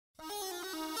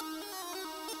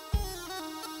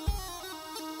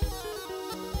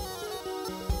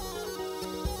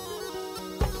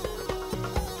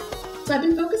So I've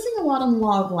been focusing a lot on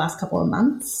law over the last couple of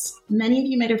months. Many of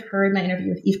you might have heard my interview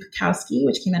with Eve Kukowski,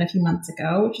 which came out a few months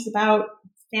ago, which is about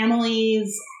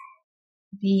families,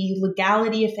 the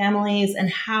legality of families, and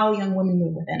how young women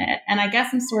move within it. And I guess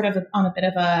I'm sort of on a bit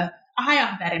of a high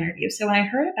off of that interview. So when I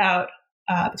heard about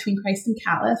Between Christ and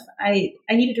Caliph, I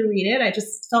needed to read it. I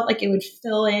just felt like it would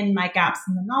fill in my gaps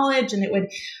in the knowledge, and it would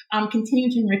continue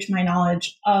to enrich my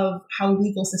knowledge of how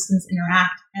legal systems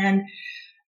interact. And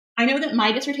I know that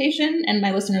my dissertation, and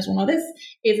my listeners will know this,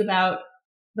 is about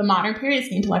the modern period. It's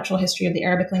the intellectual history of the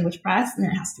Arabic language press, and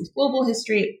it has to do with global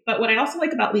history. But what I also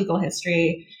like about legal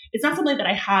history, it's not simply that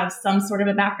I have some sort of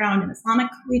a background in Islamic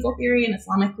legal theory and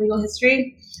Islamic legal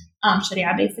history,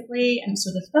 Sharia basically, and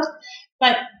sort of stuff.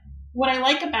 But what I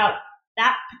like about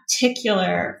that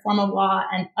particular form of law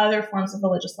and other forms of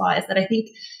religious law is that I think,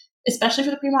 especially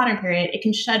for the pre-modern period, it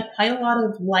can shed quite a lot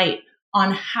of light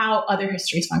on how other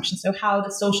histories function, so how the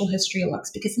social history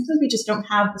looks, because sometimes we just don't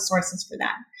have the sources for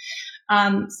that.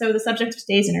 So the subject of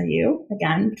today's interview,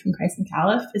 again, Between Christ and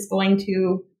Caliph, is going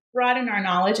to broaden our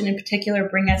knowledge and in particular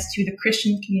bring us to the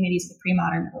Christian communities of the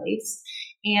pre-modern Middle East.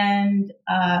 And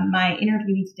my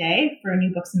interviewee today for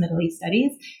New Books in Middle East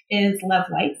Studies is Lev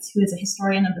Weitz, who is a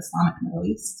historian of the Islamic Middle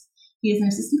East. He is an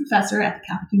assistant professor at the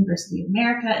Catholic University of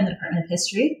America in the Department of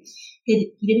History.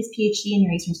 He did his PhD in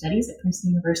Near Eastern Studies at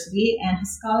Princeton University, and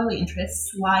his scholarly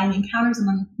interests lie in the encounters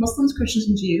among Muslims, Christians,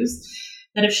 and Jews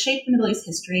that have shaped the Middle East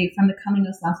history from the coming of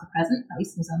Islam to the present, at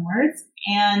least in his own words.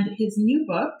 And his new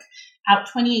book, out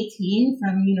 2018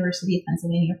 from University of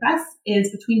Pennsylvania Press,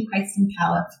 is Between Christ and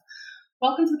Caliph.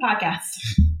 Welcome to the podcast.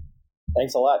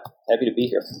 Thanks a lot. Happy to be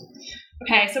here.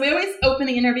 Okay, so we always open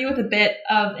the interview with a bit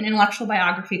of an intellectual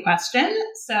biography question.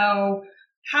 So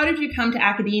how did you come to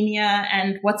academia,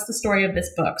 and what's the story of this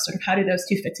book? Sort of how do those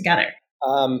two fit together?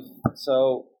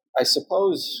 So I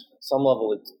suppose some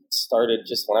level it started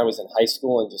just when I was in high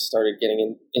school and just started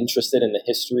getting interested in the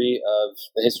history of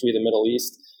the Middle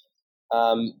East,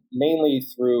 mainly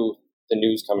through the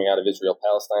news coming out of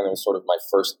Israel-Palestine. That was sort of my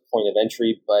first point of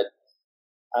entry. But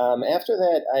after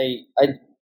that, I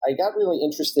got really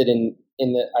interested in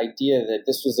the idea that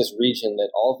this was this region that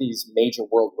all these major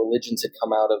world religions had come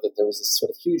out of, that there was this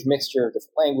sort of huge mixture of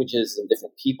different languages and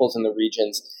different peoples in the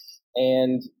regions.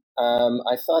 And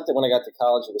I thought that when I got to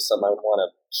college, it was something I would want to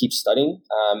keep studying.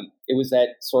 It was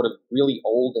that sort of really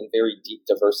old and very deep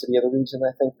diversity of the region,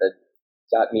 I think, that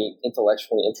got me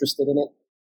intellectually interested in it.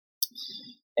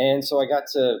 And so I got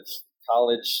to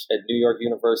college at New York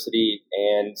University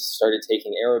and started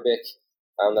taking Arabic,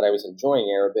 found that I was enjoying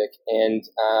Arabic, and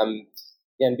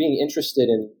being interested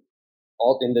in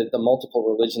the multiple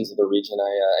religions of the region,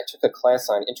 I took a class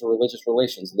on interreligious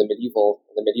relations in the medieval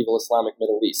Islamic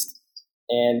Middle East.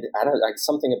 And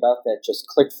something about that just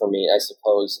clicked for me, I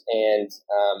suppose. And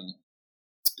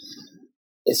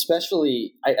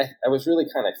especially, I was really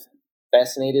kind of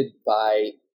fascinated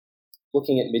by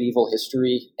looking at medieval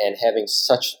history and having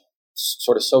so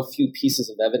few pieces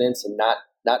of evidence and not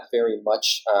very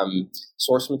much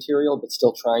source material, but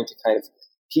still trying to kind of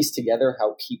piece together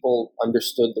how people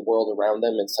understood the world around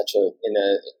them in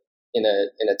a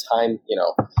time,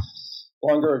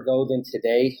 longer ago than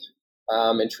today.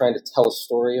 And trying to tell a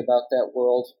story about that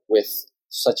world with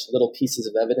such little pieces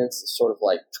of evidence, sort of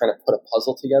like trying to put a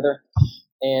puzzle together.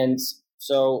 And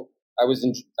so I was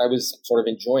sort of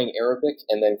enjoying Arabic,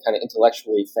 and then kind of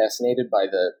intellectually fascinated by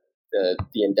the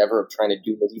endeavor of trying to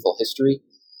do medieval history.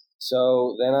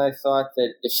 So then I thought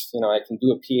that if I can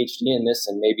do a PhD in this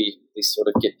and maybe at least sort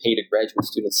of get paid a graduate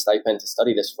student stipend to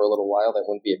study this for a little while, that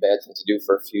wouldn't be a bad thing to do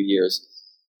for a few years.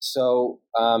 So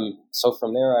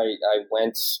from there I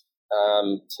went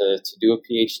to do a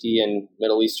PhD in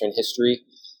Middle Eastern history,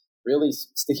 really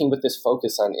sticking with this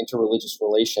focus on interreligious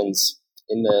relations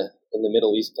in the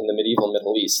Middle East, in the medieval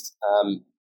Middle East.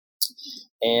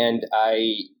 And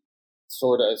I've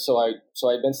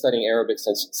been studying Arabic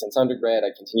since undergrad.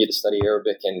 I continued to study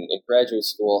Arabic in graduate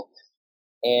school,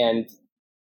 and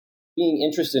being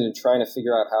interested in trying to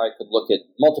figure out how I could look at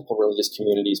multiple religious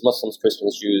communities, Muslims,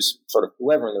 Christians, Jews, sort of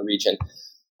whoever in the region.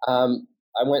 I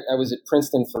was at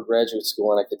Princeton for graduate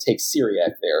school, and I could take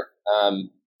Syriac there.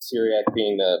 Syriac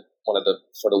being one of the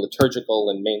sort of liturgical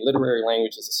and main literary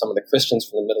languages of some of the Christians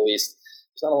from the Middle East.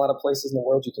 There's not a lot of places in the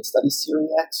world you can study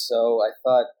Syriac, so I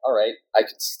thought, all right, I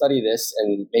could study this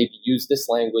and maybe use this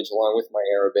language along with my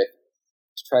Arabic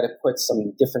to try to put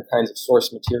some different kinds of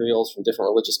source materials from different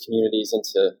religious communities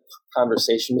into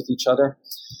conversation with each other.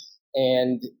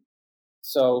 And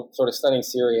so sort of studying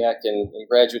Syriac in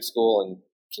graduate school and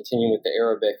continuing with the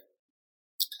Arabic,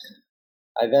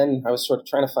 I was sort of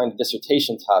trying to find a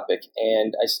dissertation topic,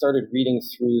 and I started reading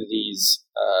through these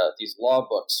law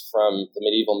books from the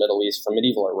medieval Middle East, from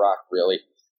medieval Iraq, really,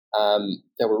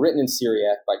 that were written in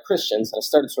Syriac by Christians. And I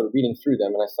started sort of reading through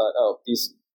them, and I thought,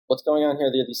 what's going on here?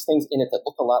 There are these things in it that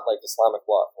look a lot like Islamic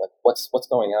law. Like, what's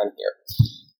going on here?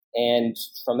 And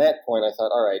from that point, I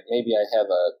thought, all right, maybe I have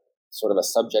a sort of a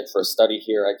subject for a study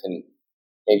here. I can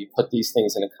maybe put these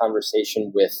things in a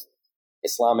conversation with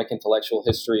Islamic intellectual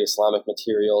history, Islamic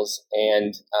materials.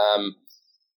 And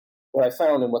what I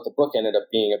found and what the book ended up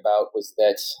being about was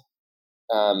that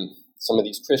some of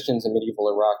these Christians in medieval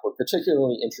Iraq were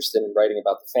particularly interested in writing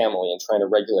about the family and trying to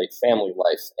regulate family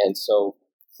life. And so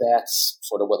that's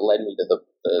sort of what led me to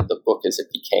the book as it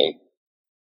became.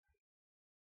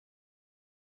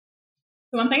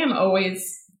 So one thing I'm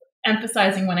always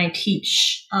emphasizing when I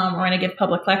teach or when I give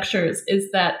public lectures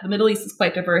is that the Middle East is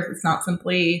quite diverse. It's not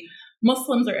simply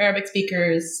Muslims or Arabic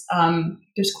speakers.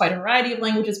 There's quite a variety of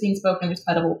languages being spoken. There's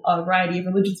quite a variety of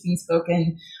religions being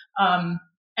spoken. And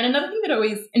another thing that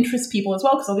always interests people as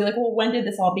well, because they'll be like, well, when did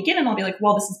this all begin? And I'll be like,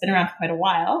 well, this has been around for quite a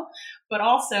while. But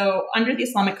also under the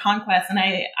Islamic conquest, and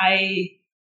I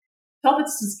felt that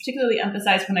this was particularly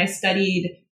emphasized when I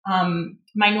studied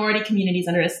minority communities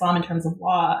under Islam in terms of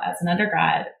law as an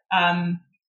undergrad.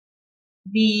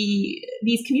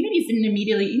 These communities didn't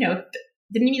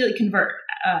immediately convert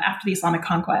after the Islamic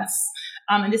conquest.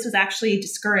 And this was actually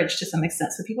discouraged to some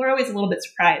extent. So people are always a little bit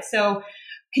surprised. So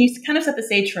can you kind of set the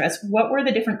stage for us? What were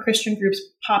the different Christian groups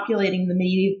populating the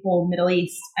medieval Middle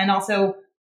East? And also,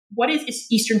 what is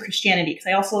Eastern Christianity? Because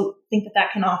I also think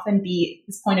that can often be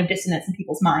this point of dissonance in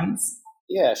people's minds.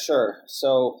 Yeah, sure.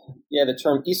 So, the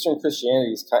term Eastern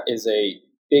Christianity is a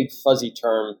big, fuzzy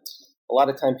term. A lot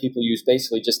of time people use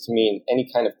basically just to mean any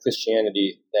kind of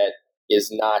Christianity that is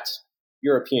not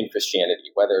European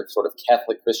Christianity, whether it's sort of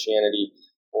Catholic Christianity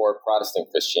or Protestant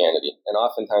Christianity. And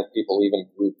oftentimes people even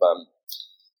group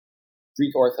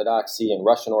Greek Orthodoxy and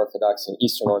Russian Orthodoxy and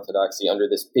Eastern Orthodoxy under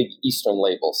this big Eastern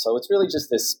label. So it's really just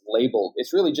this label.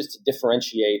 It's really just to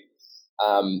differentiate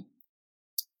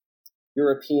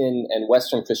European and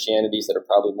Western Christianities that are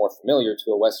probably more familiar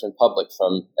to a Western public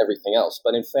from everything else.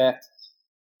 But in fact,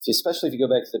 especially if you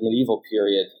go back to the medieval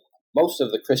period, most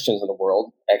of the Christians in the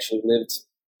world actually lived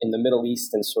in the Middle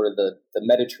East and sort of the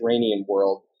Mediterranean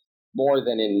world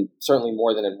certainly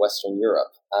more than in Western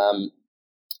Europe.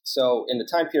 So in the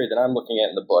time period that I'm looking at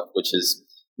in the book, which is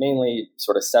mainly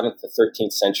sort of 7th to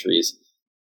 13th centuries,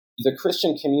 the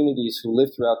Christian communities who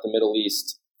lived throughout the Middle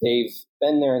East, they've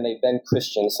been there and they've been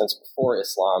Christian since before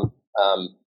Islam,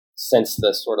 since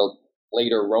the sort of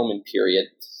later Roman period.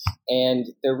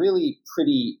 And they're really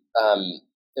pretty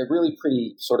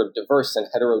sort of diverse and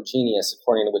heterogeneous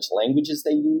according to which languages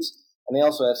they use. And they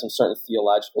also have some certain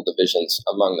theological divisions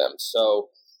among them. So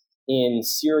in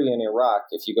Syria and Iraq,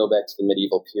 if you go back to the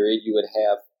medieval period, you would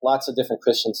have lots of different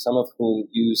Christians, some of whom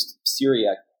used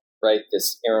Syriac, right,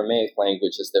 this Aramaic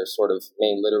language as their sort of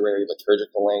main literary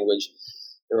liturgical language.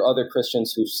 There are other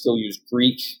Christians who still use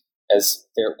Greek as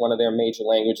one of their major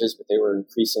languages, but they were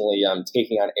increasingly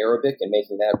taking on Arabic and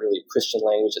making that really a Christian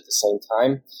language at the same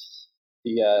time.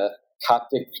 The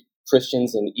Coptic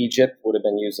Christians in Egypt would have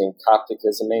been using Coptic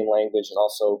as a main language and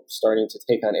also starting to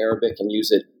take on Arabic and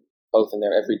use it both in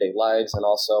their everyday lives and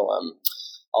also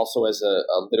as a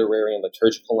literary and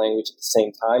liturgical language at the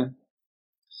same time.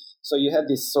 So you have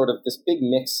this big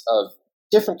mix of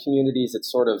different communities that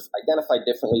sort of identify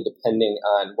differently depending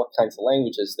on what kinds of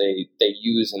languages they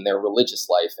use in their religious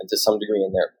life and to some degree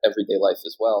in their everyday life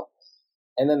as well.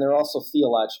 And then there are also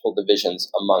theological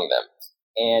divisions among them.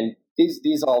 And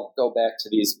these all go back to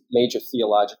these major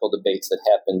theological debates that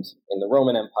happened in the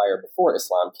Roman Empire before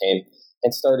Islam came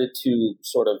and started to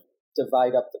sort of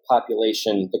divide up the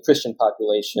Christian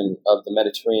population of the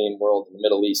Mediterranean world and the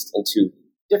Middle East into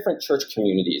different church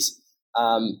communities.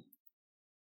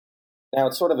 Now,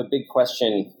 it's sort of a big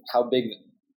question how big,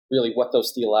 really, what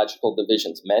those theological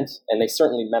divisions meant. And they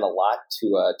certainly meant a lot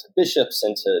to bishops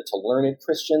and to learned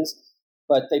Christians.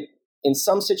 But in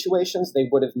some situations, they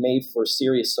would have made for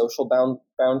serious social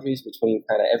boundaries between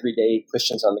kind of everyday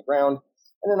Christians on the ground.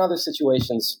 And in other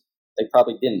situations, they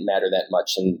probably didn't matter that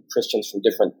much. And Christians from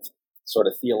different sort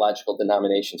of theological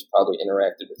denominations probably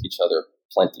interacted with each other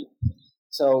plenty.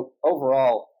 So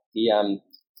overall,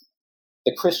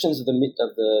 the Christians of the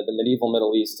medieval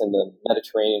Middle East and the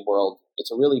Mediterranean world,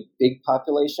 it's a really big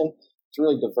population. It's a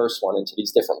really diverse one into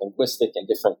these different linguistic and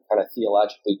different kind of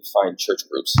theologically defined church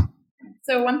groups.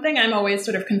 So one thing I'm always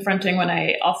sort of confronting when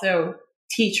I also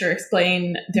teach or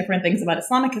explain different things about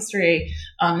Islamic history,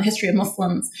 the history of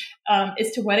Muslims,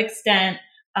 is to what extent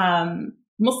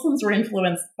Muslims were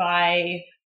influenced by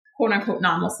quote unquote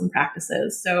non-Muslim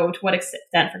practices. So to what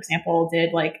extent, for example,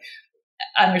 did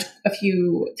there's a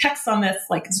few texts on this,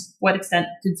 like what extent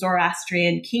did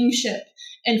Zoroastrian kingship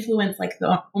influence like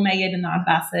the Umayyad and the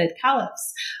Abbasid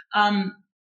caliphs?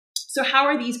 So how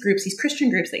are these groups, these Christian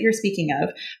groups that you're speaking of,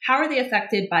 how are they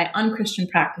affected by unchristian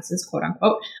practices, quote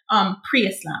unquote,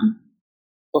 pre-Islam?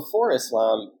 Before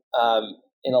Islam,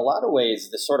 in a lot of ways,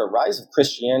 the sort of rise of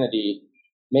Christianity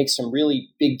makes some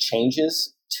really big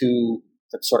changes to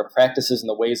the sort of practices and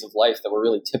the ways of life that were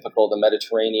really typical of the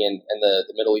Mediterranean and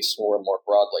the Middle Eastern world more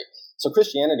broadly. So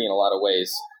Christianity, in a lot of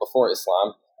ways, before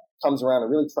Islam, comes around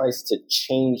and really tries to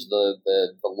change the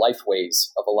life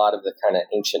ways of a lot of the kind of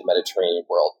ancient Mediterranean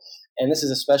world. And this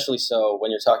is especially so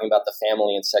when you're talking about the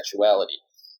family and sexuality,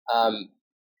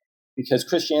 because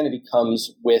Christianity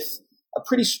comes with a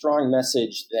pretty strong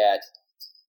message that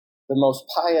the most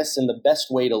pious and the best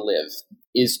way to live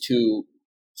is to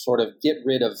sort of get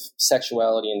rid of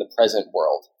sexuality in the present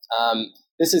world.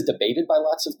 This is debated by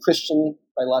lots of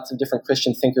different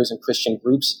Christian thinkers and Christian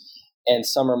groups, and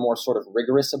some are more sort of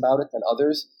rigorous about it than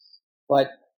others.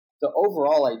 But the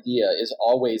overall idea is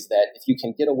always that if you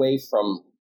can get away from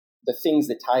the things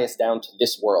that tie us down to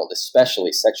this world,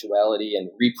 especially sexuality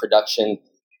and reproduction,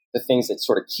 the things that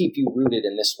sort of keep you rooted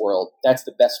in this world, that's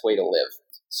the best way to live.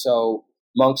 So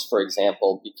monks, for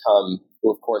example,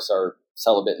 who of course are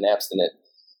celibate and abstinent,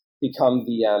 become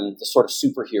the sort of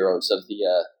superheroes of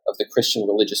the Christian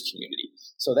religious community.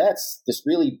 So that's this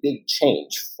really big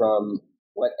change from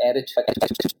what attitude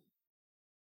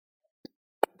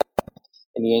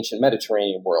in the ancient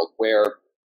Mediterranean world, where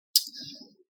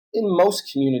in most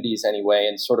communities anyway,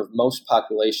 and sort of most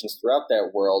populations throughout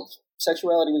that world,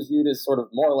 sexuality was viewed as sort of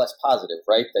more or less positive,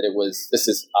 right? That this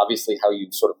is obviously how you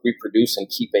sort of reproduce and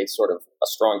keep a sort of a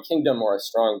strong kingdom or a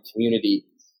strong community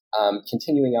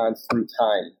continuing on through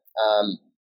time.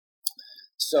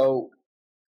 So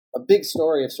a big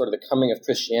story of sort of the coming of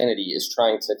Christianity is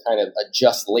trying to kind of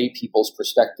adjust lay people's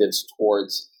perspectives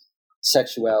towards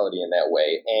sexuality in that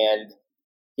way and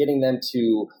getting them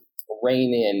to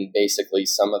rein in basically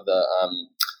some of the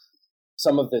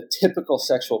typical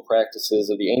sexual practices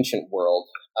of the ancient world.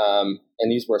 And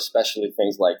these were especially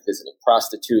things like visiting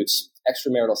prostitutes,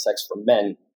 extramarital sex for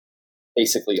men,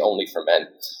 basically only for men,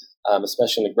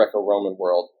 especially in the Greco-Roman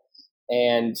world,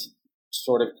 and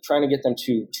sort of trying to get them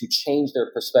to change their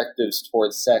perspectives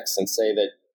towards sex and say that,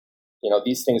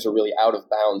 these things are really out of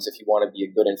bounds if you want to be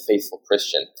a good and faithful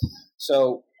Christian.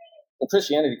 So when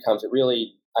Christianity comes,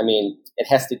 it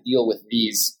has to deal with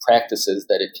these practices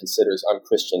that it considers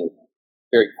unchristian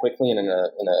very quickly and in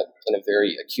a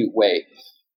very acute way.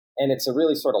 And it's a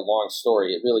really sort of long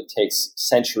story. It really takes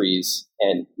centuries,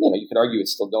 and you could argue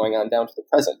it's still going on down to the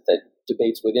present, that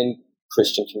debates within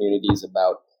Christian communities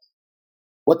about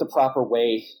what the proper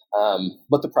way,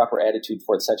 what the proper attitude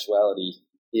towards sexuality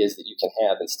is that you can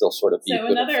have and still sort of be so a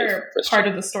good another part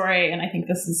of the story, and I think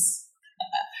this is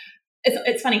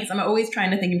it's funny because I'm always trying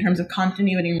to think in terms of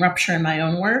continuity and rupture in my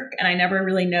own work, and I never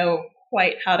really know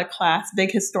quite how to class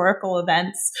big historical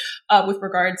events with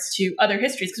regards to other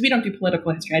histories, because we don't do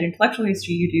political history. I do intellectual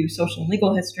history, you do social and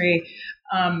legal history,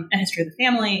 and history of the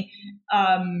family.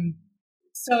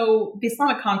 So the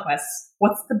Islamic conquests,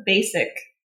 what's the basic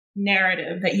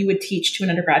narrative that you would teach to an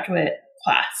undergraduate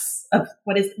class of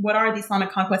what are the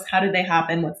Islamic conquests? How did they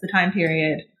happen? What's the time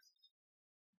period?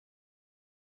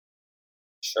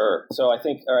 Sure. So I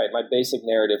think, all right, my basic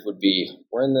narrative would be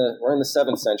we're in the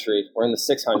 7th century, we're in the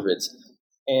 600s,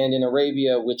 and in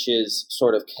Arabia, which is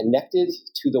sort of connected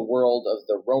to the world of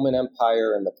the Roman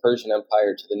Empire and the Persian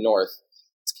Empire to the north.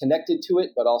 It's connected to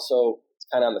it, but also it's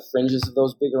kind of on the fringes of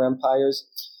those bigger empires.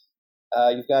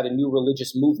 You've got a new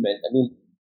religious movement,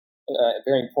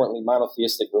 very importantly,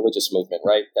 monotheistic religious movement,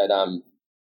 right? That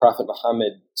Prophet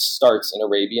Muhammad starts in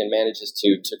Arabia and manages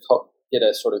to get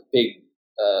a sort of a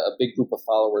big group of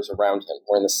followers around him.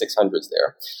 We're in the 600s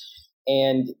there.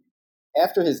 And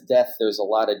after his death, there's a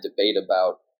lot of debate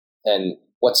about then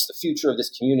what's the future of this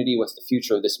community, what's the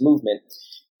future of this movement.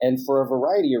 And for a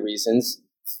variety of reasons,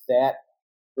 that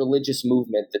religious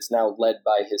movement that's now led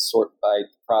by by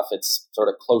Prophet's sort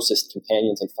of closest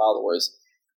companions and followers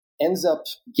ends up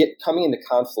coming into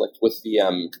conflict with the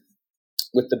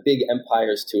big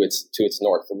empires to its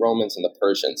north, the Romans and the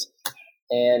Persians.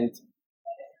 And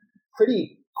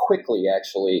pretty quickly,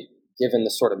 actually, given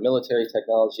the sort of military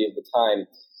technology of the time,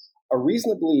 a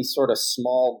reasonably sort of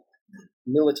small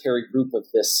military group of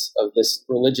this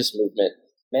religious movement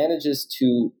manages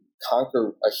to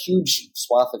conquer a huge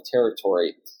swath of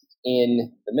territory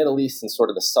in the Middle East and sort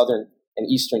of the southern and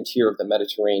eastern tier of the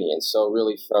Mediterranean. So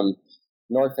really from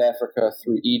North Africa,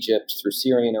 through Egypt, through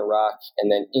Syria and Iraq,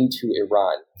 and then into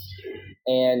Iran.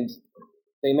 And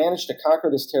they managed to conquer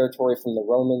this territory from the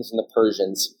Romans and the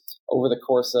Persians over the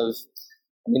course of,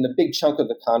 the big chunk of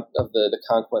the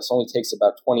conquest only takes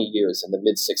about 20 years in the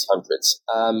mid-600s.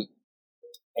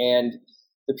 And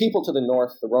the people to the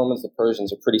north, the Romans, the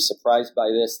Persians, are pretty surprised by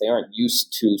this. They aren't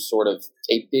used to sort of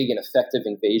a big and effective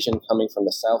invasion coming from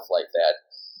the south like that.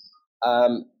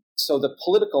 So the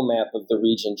political map of the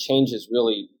region changes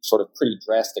really sort of pretty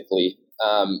drastically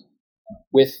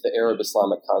with the Arab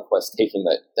Islamic conquest taking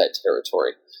that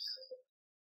territory.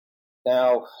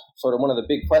 Now, sort of one of the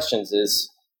big questions is,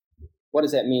 what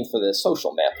does that mean for the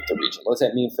social map of the region? What does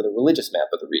that mean for the religious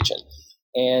map of the region?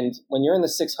 And when you're in the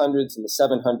 600s and the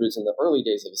 700s in the early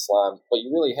days of Islam, what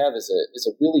you really have is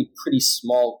a really pretty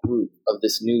small group of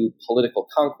this new political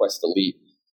conquest elite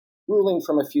ruling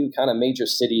from a few kind of major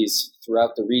cities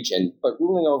throughout the region, but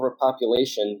ruling over a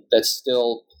population that's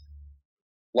still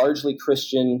largely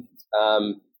Christian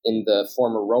in the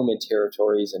former Roman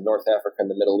territories in North Africa and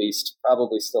the Middle East,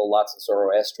 probably still lots of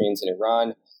Zoroastrians in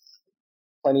Iran,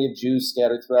 plenty of Jews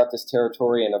scattered throughout this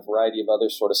territory, and a variety of other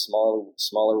sort of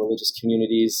smaller religious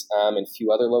communities in a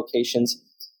few other locations.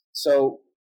 So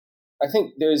I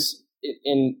think there's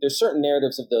certain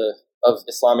narratives of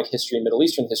Islamic history and Middle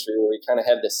Eastern history where we kind of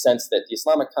have this sense that the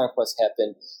Islamic conquest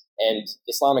happened and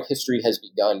Islamic history has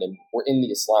begun and we're in the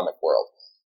Islamic world.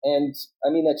 And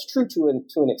that's true to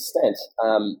an extent.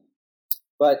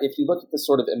 But if you look at the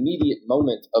sort of immediate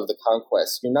moment of the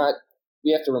conquest,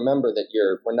 we have to remember that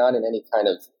we're not in any kind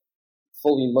of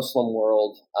fully Muslim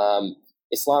world.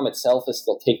 Islam itself is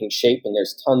still taking shape, and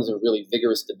there's tons of really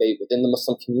vigorous debate within the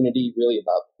Muslim community really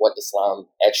about what Islam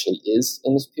actually is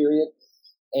in this period.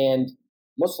 And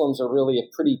Muslims are really a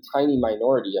pretty tiny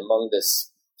minority among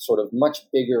this sort of much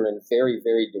bigger and very,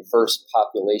 very diverse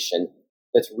population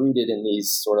that's rooted in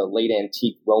these sort of late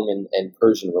antique Roman and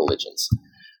Persian religions.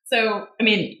 So,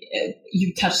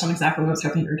 you touched on exactly what I was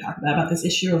hoping you were talking about this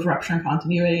issue of rupture and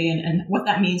continuity and what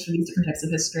that means for these different types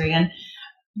of history. And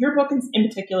your book in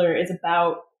particular is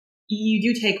about, you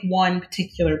do take one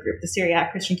particular group, the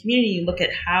Syriac Christian community. You look at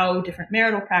how different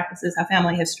marital practices, how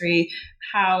family history,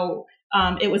 how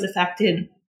it was affected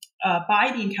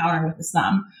by the encounter with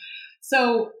Islam.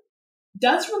 So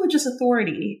does religious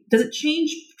authority, does it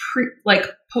change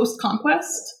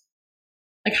post-conquest?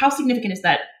 Like, how significant is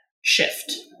that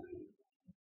shift?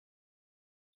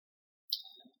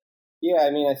 Yeah,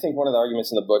 I think one of the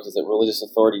arguments in the book is that religious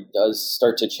authority does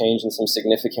start to change in some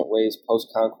significant ways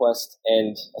post-conquest.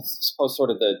 And I suppose sort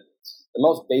of the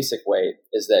most basic way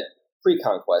is that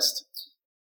pre-conquest,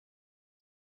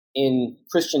 in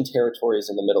Christian territories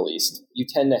in the Middle East, you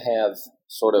tend to have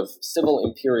sort of civil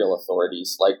imperial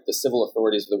authorities, like the civil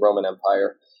authorities of the Roman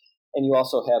Empire, and you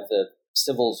also have the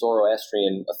civil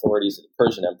Zoroastrian authorities of the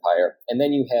Persian Empire, and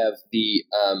then you have the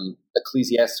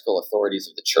ecclesiastical authorities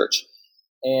of the church.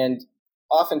 And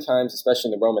oftentimes,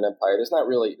 especially in the Roman Empire, there's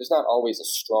not always a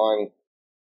strong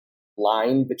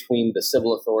line between the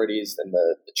civil authorities and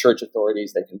the church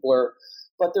authorities. They can blur,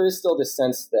 but there is still this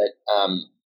sense that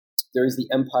there is the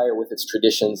empire with its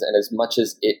traditions, and as much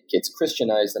as it gets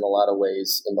Christianized in a lot of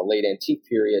ways in the late antique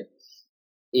period,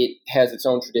 it has its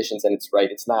own traditions, and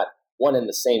it's not one and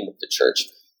the same with the church.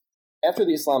 After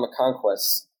the Islamic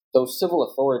conquest, those civil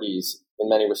authorities, in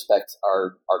many respects,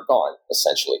 are gone,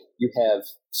 essentially. You have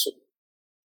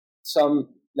some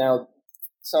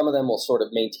of them will sort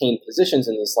of maintain positions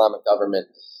in the Islamic government,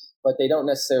 but they don't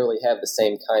necessarily have the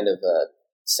same kind of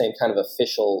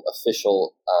official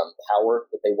power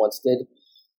that they once did.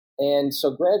 And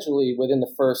so gradually, within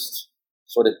the first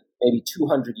sort of maybe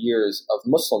 200 years of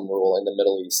Muslim rule in the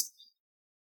Middle East,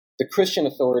 the Christian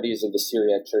authorities of the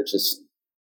Syriac churches,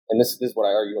 and this is what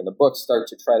I argue in the book, start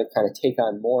to try to kind of take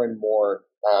on more and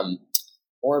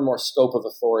more scope of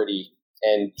authority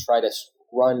and try to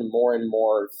run more and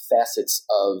more facets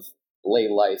of lay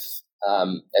life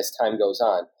as time goes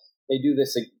on. They do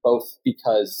this both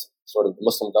because sort of the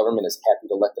Muslim government is happy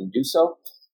to let them do so,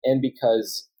 and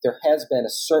because there has been a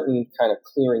certain kind of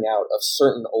clearing out of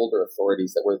certain older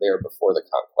authorities that were there before the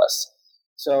conquest.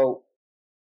 So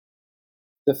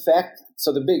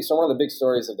one of the big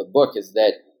stories of the book is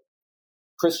that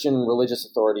Christian religious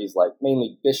authorities, like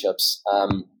mainly bishops,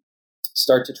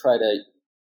 start to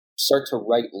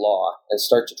write law and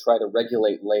start to try to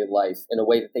regulate lay life in a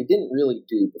way that they didn't really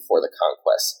do before the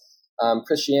conquest.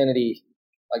 Christianity,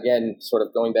 again, sort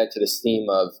of going back to this theme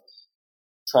of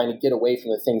trying to get away from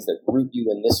the things that root you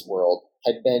in this world,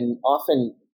 had been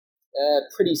often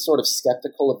pretty sort of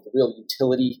skeptical of the real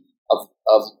utility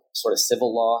of sort of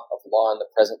civil law, of law in the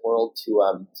present world to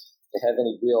have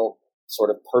any real sort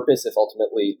of purpose if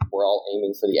ultimately we're all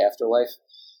aiming for the afterlife.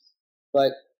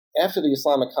 But after the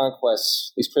Islamic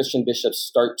conquest, these Christian bishops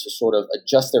start to sort of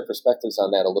adjust their perspectives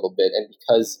on that a little bit. And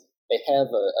because they have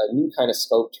a new kind of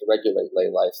scope to regulate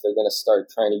lay life, they're going to start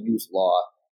trying to use law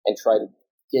and try to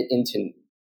get into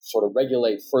sort of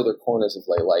regulate further corners of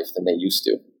lay life than they used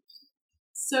to.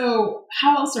 So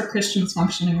how else are Christians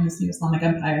functioning in this new Islamic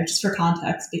empire, just for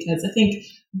context? Because I think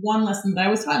one lesson that I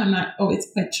was taught, I'm not always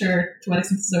quite sure to what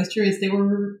extent this is always true, is they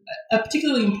were a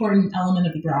particularly important element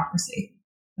of the bureaucracy,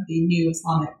 of the new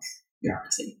Islamic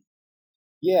bureaucracy.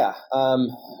 Yeah,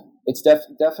 it's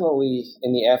definitely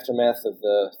in the aftermath of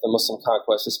the Muslim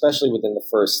conquest, especially in the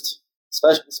first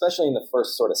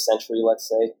sort of century, let's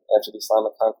say, after the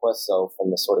Islamic conquest, so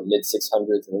from the sort of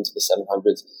mid-600s and into the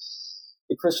 700s,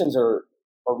 the Christians are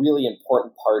a really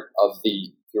important part of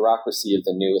the bureaucracy of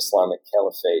the new Islamic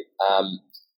caliphate.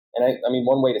 And I mean,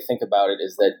 one way to think about it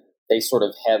is that they sort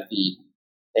of have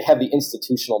the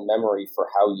institutional memory for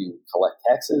how you collect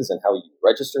taxes and how you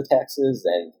register taxes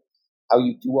and how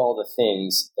you do all the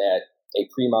things that a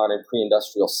pre-modern,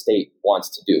 pre-industrial state wants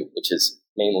to do, which is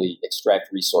mainly extract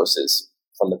resources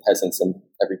from the peasants and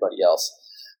everybody else.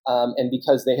 And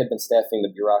because they had been staffing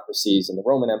the bureaucracies in the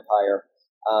Roman Empire,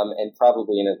 and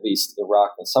probably in at least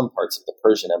Iraq and some parts of the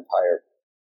Persian Empire,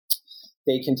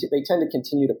 they tend to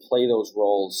continue to play those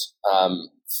roles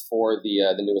for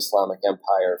the new Islamic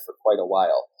Empire for quite a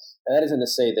while. And that isn't to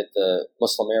say that the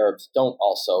Muslim Arabs don't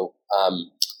also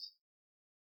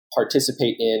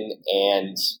participate in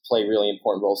and play really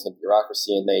important roles in the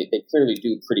bureaucracy, and they clearly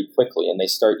do pretty quickly, and they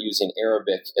start using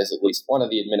Arabic as at least one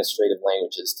of the administrative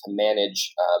languages to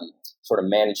manage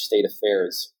state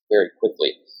affairs very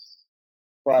quickly.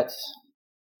 But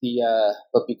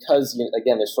because,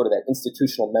 again, there's sort of that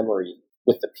institutional memory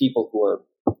with the people who are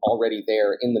already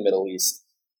there in the Middle East,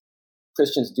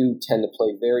 Christians do tend to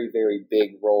play very, very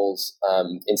big roles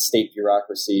in state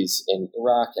bureaucracies in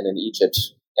Iraq and in Egypt,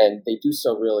 and they do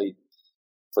so really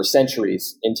for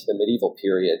centuries into the medieval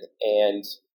period. And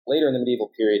later in the medieval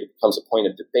period, it becomes a point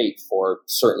of debate for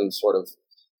certain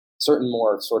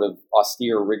more sort of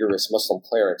austere, rigorous Muslim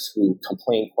clerics who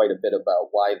complain quite a bit about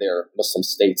why their Muslim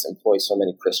states employ so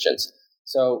many Christians.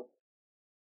 So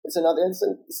it's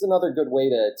another good way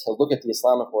to look at the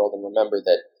Islamic world and remember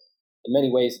that in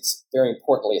many ways it's very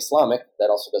importantly Islamic. That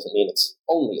also doesn't mean it's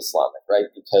only Islamic, right?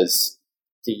 Because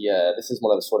this is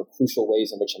one of the sort of crucial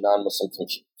ways in which a non-Muslim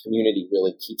community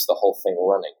really keeps the whole thing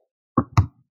running.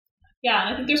 Yeah,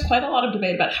 and I think there's quite a lot of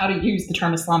debate about how to use the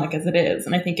term Islamic as it is.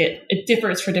 And I think it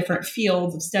differs for different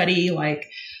fields of study. Like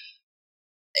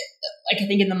I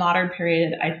think in the modern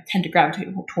period, I tend to gravitate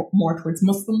more towards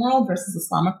Muslim world versus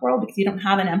Islamic world, because you don't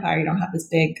have an empire, you don't have this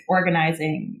big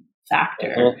organizing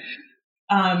factor.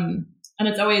 And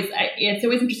it's always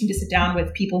interesting to sit down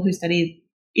with people who study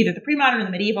either the pre-modern or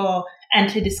the medieval and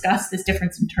to discuss this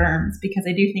difference in terms, because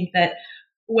I do think that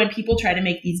when people try to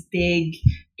make these big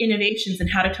innovations in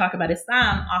how to talk about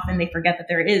Islam, often they forget that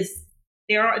there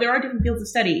are different fields of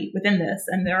study within this,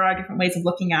 and there are different ways of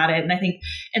looking at it. And I think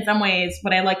in some ways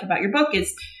what I like about your book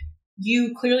is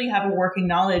you clearly have a working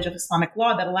knowledge of Islamic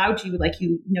law that allowed you, like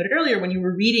you noted earlier, when you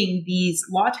were reading these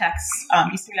law texts,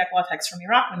 these Syriac law texts from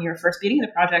Iraq, when you were first beginning the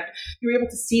project, you were able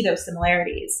to see those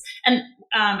similarities. And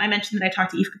I mentioned that I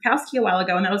talked to Eve Kukowski a while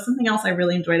ago, and that was something else I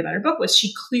really enjoyed about her book, was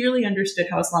she clearly understood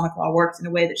how Islamic law works in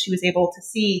a way that she was able to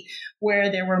see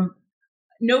where there were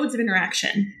nodes of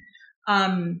interaction.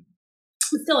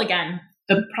 But still, again,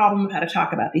 the problem of how to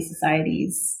talk about these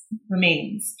societies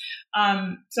remains.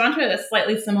 So onto a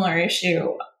slightly similar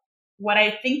issue, what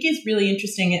I think is really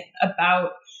interesting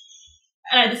about,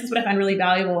 and this is what I find really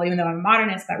valuable, even though I'm a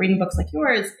modernist, about reading books like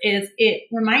yours, is it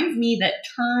reminds me that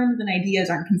terms and ideas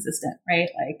aren't consistent, right?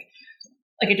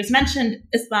 Like I just mentioned,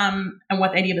 Islam and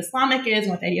what the idea of Islamic is and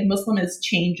what the idea of Muslim is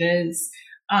changes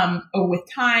with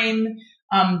time.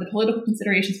 The political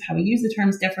considerations of how we use the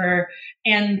terms differ.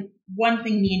 And one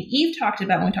thing me and Eve talked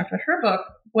about when we talked about her book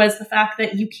was the fact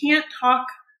that you can't talk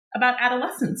about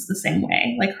adolescence the same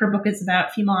way. Like her book is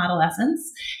about female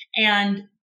adolescence, and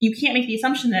you can't make the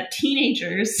assumption that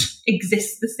teenagers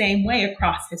exist the same way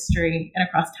across history and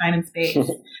across time and space.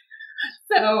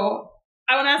 So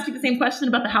I want to ask you the same question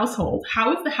about the household.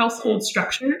 How is the household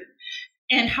structured,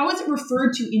 and how is it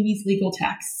referred to in these legal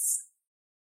texts?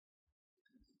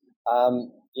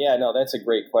 Yeah, no, that's a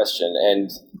great question.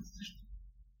 And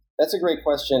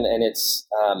it's,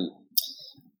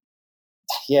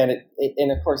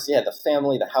 and of course, the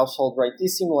family, the household, right?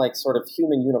 These seem like sort of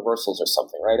human universals or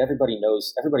something, right? Everybody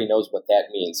knows what that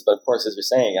means. But of course, as you're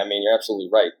saying, I mean, you're absolutely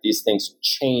right. These things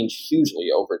change hugely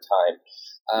over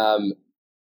time.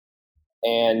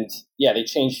 And yeah, they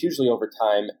change hugely over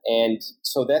time. And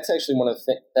so that's actually one of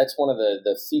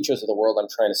the features of the world I'm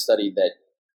trying to study that,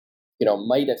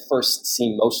 might at first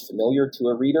seem most familiar to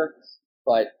a reader,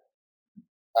 but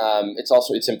it's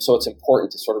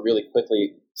important to sort of really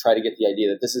quickly try to get the idea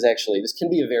that this can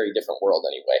be a very different world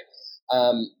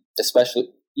anyway, especially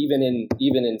even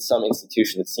in some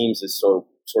institution it seems as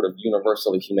sort of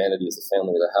universally humanity is the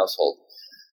family or the household.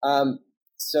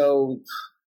 So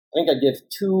I think I give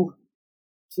two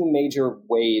major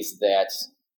ways that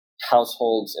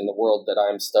households in the world that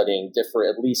I'm studying differ,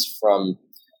 at least from,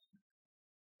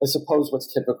 I suppose,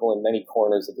 what's typical in many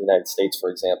corners of the United States, for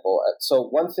example. So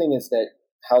one thing is that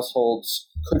households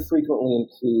could frequently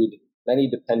include many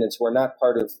dependents who are not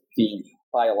part of the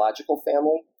biological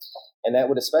family, and that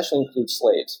would especially include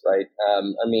slaves, right?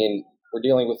 We're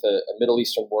dealing with a Middle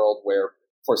Eastern world where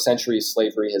for centuries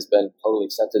slavery has been totally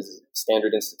accepted as a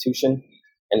standard institution,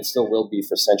 and it still will be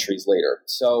for centuries later.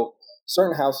 So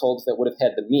certain households that would have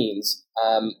had the means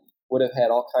would have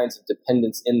had all kinds of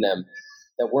dependents in them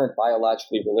that weren't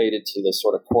biologically related to the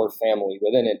sort of core family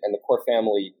within it, and the core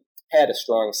family had a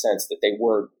strong sense that they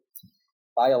were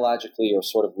biologically or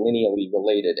sort of lineally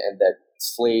related, and that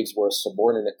slaves were a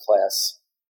subordinate class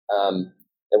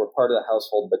that were part of the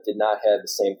household but did not have the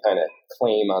same kind of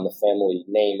claim on the family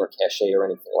name or cachet or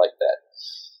anything like that.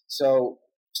 So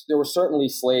there were certainly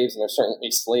slaves, and there are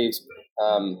certainly slaves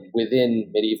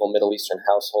within medieval Middle Eastern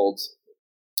households.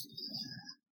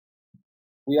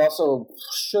 We also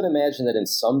should imagine that in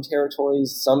some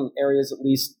territories, some areas at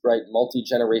least, right,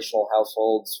 multi-generational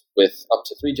households with up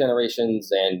to 3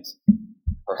 generations and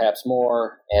perhaps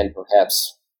more, and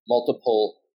perhaps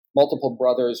multiple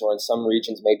brothers, or in some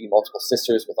regions maybe multiple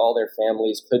sisters with all their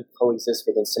families could coexist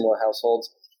within similar households.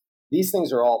 These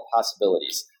things are all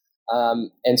possibilities.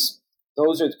 And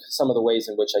those are some of the ways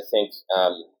in which I think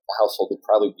a household would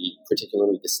probably be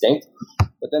particularly distinct.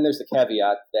 But then there's the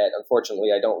caveat that,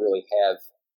 unfortunately, I don't really have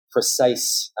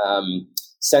precise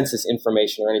census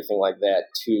information or anything like that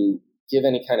to give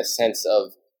any kind of sense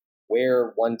of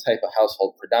where one type of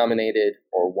household predominated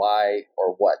or why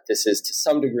or what. This is to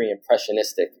some degree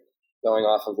impressionistic, going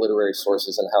off of literary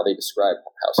sources and how they describe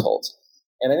households.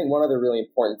 And I think one other really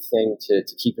important thing to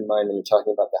keep in mind when you're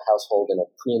talking about the household in a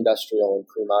pre-industrial and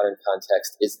pre-modern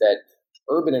context is that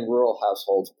urban and rural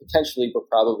households potentially were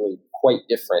probably quite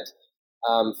different.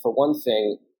 For one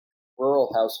thing,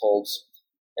 rural households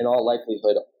in all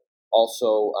likelihood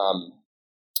also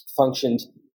functioned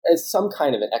as some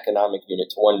kind of an economic unit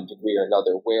to one degree or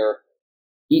another, where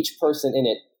each person in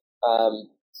it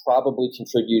probably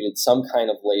contributed some kind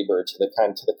of labor to the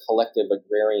collective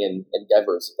agrarian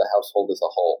endeavors of the household as a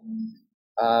whole.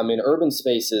 In urban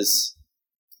spaces,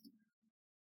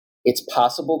 it's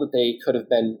possible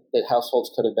that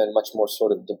households could have been much more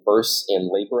sort of diverse in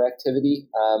labor activity.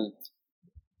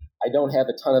 I don't have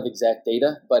a ton of exact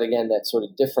data, but again, that sort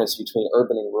of difference between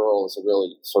urban and rural is a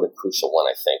really sort of crucial one,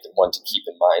 I think, and one to keep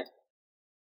in mind.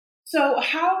 So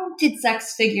how did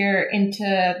sex figure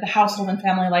into the household and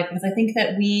family life? Because I think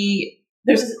that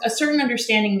there's a certain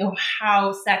understanding of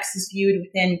how sex is viewed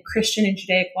within Christian and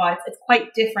Judaic law. It's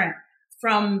quite different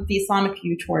from the Islamic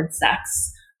view towards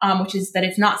sex, which is that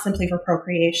it's not simply for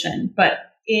procreation.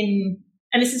 And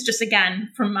this is just, again,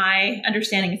 from my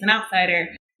understanding as an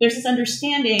outsider, there's this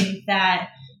understanding that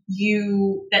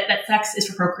that sex is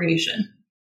for procreation.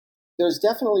 There's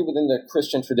definitely within the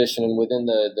Christian tradition and within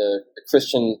the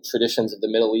Christian traditions of the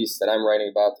Middle East that I'm writing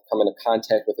about to come into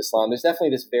contact with Islam, there's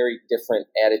definitely this very different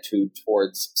attitude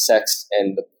towards sex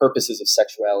and the purposes of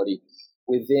sexuality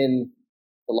within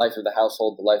the life of the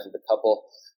household, the life of the couple.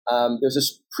 There's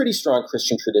this pretty strong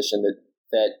Christian tradition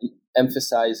that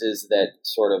emphasizes that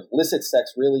sort of illicit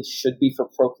sex really should be for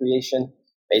procreation.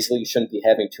 Basically, you shouldn't be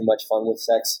having too much fun with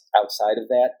sex outside of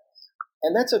that.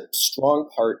 And that's a strong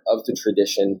part of the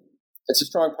tradition. It's a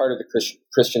strong part of the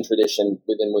Christian tradition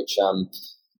within which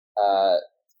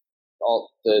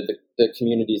all the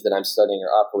communities that I'm studying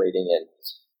are operating in.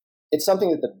 It's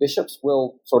something that the bishops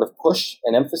will sort of push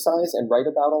and emphasize and write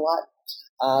about a lot.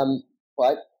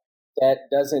 But that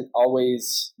doesn't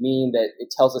always mean that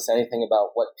it tells us anything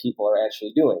about what people are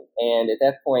actually doing. And at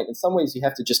that point, in some ways, you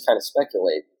have to just kind of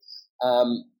speculate.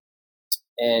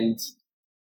 And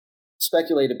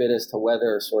speculate a bit as to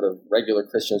whether sort of regular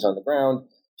Christians on the ground,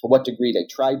 to what degree they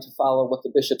tried to follow what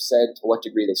the bishop said, to what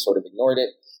degree they sort of ignored it.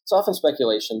 It's often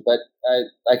speculation, but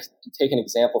I can take an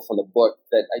example from the book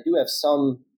that I do have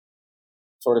some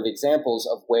sort of examples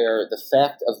of where the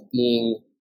fact of being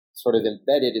sort of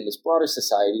embedded in this broader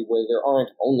society where there aren't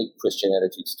only Christian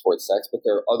attitudes towards sex, but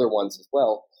there are other ones as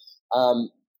well.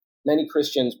 Many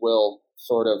Christians will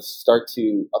sort of start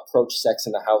to approach sex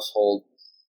in the household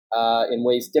in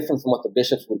ways different from what the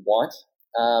bishops would want.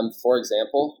 For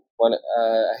example, when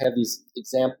I have these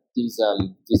examples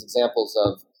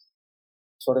of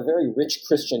sort of very rich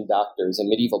Christian doctors in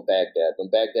medieval Baghdad, when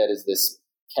Baghdad is this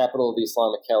capital of the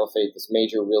Islamic Caliphate, this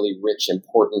major, really rich,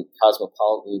 important,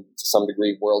 cosmopolitan, to some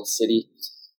degree, world city.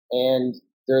 And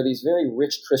there are these very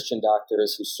rich Christian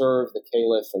doctors who serve the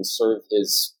Caliph and serve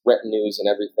his retinues and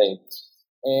everything.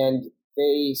 And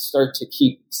they start to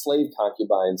keep slave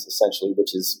concubines, essentially,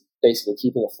 which is basically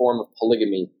keeping a form of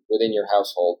polygamy within your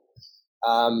household.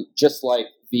 Just like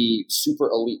the super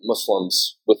elite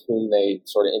Muslims with whom they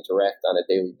sort of interact on a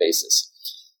daily basis.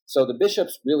 So the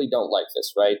bishops really don't like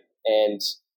this, right? And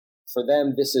for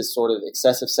them, this is sort of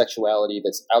excessive sexuality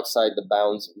that's outside the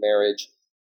bounds of marriage.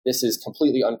 This is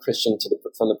completely unchristian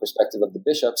from the perspective of the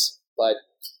bishops, but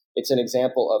it's an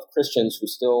example of Christians who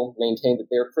still maintain that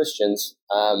they're Christians,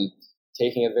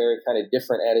 taking a very kind of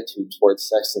different attitude towards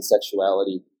sex and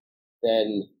sexuality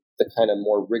than the kind of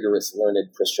more rigorous, learned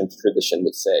Christian tradition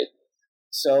would say.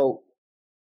 So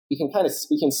we can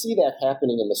see that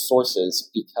happening in the sources,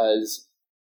 because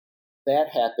that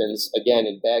happens again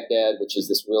in Baghdad, which is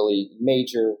this really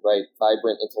major, right,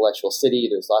 vibrant intellectual city.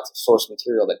 There's lots of source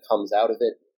material that comes out of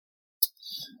it.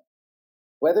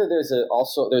 Whether there's a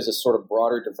sort of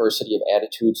broader diversity of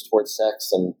attitudes towards sex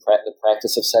and the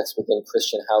practice of sex within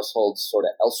Christian households sort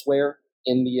of elsewhere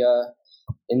in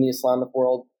the Islamic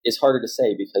world is harder to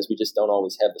say, because we just don't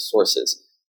always have the sources.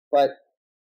 But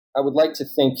I would like to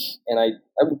think, and I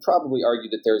would probably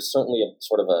argue, that there's certainly a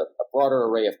sort of a broader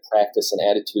array of practice and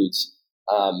attitudes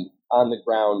on the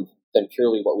ground than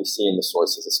purely what we see in the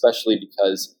sources, especially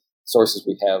because sources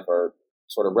we have are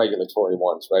sort of regulatory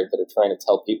ones, right, that are trying to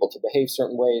tell people to behave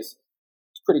certain ways.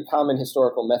 It's a pretty common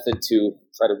historical method to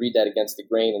try to read that against the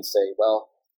grain and say, well,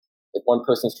 if one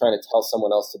person is trying to tell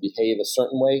someone else to behave a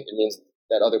certain way, it means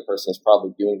that other person is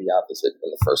probably doing the opposite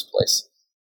in the first place.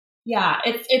 Yeah,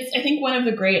 it's I think one of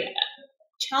the great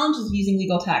challenges of using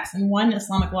legal text. And one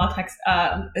Islamic law class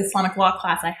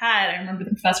I had, I remember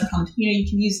the professor commenting, you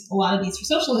can use a lot of these for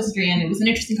social history, and it was an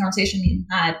interesting conversation we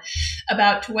had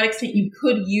about to what extent you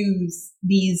could use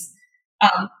these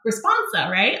responsa,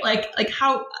 right? Like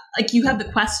how, like, you have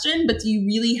the question, but do you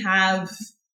really have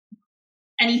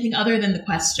anything other than the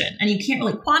question? And you can't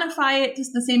really quantify it to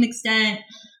the same extent.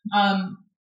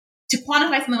 To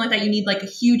quantify something like that, you need like a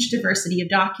huge diversity of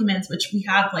documents, which we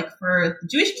have like for the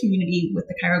Jewish community with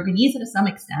the Cairo Geniza to some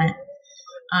extent.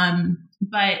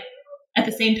 But at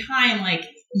the same time, like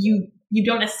you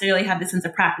don't necessarily have the sense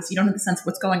of practice. You don't have the sense of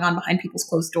what's going on behind people's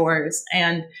closed doors.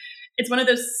 And it's one of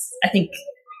those, I think,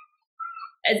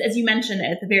 as you mentioned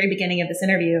at the very beginning of this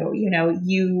interview,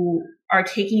 you are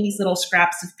taking these little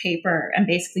scraps of paper and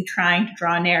basically trying to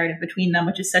draw a narrative between them,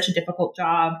 which is such a difficult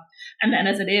job. And then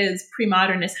as it is,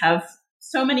 pre-modernists have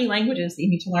so many languages that you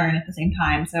need to learn at the same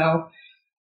time. So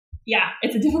yeah,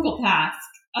 it's a difficult task.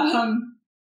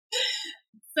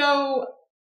 So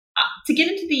to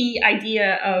get into the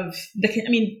idea of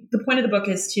the point of the book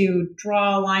is to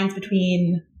draw lines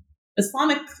between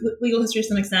Islamic legal history to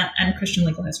some extent and Christian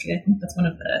legal history. I think that's one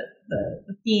of the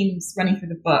themes running through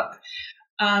the book.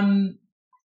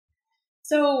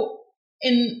 So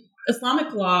in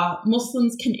Islamic law,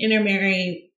 Muslims can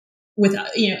marry with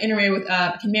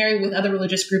other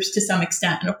religious groups to some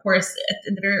extent. And of course,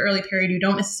 in the very early period, you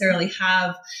don't necessarily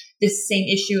have this same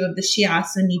issue of the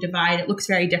Shia-Sunni divide. It looks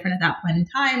very different at that point in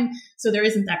time. So there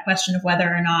isn't that question of whether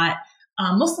or not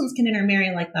Muslims can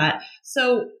intermarry like that.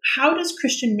 So how does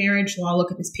Christian marriage law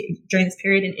look at this during this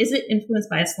period? And is it influenced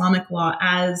by Islamic law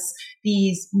as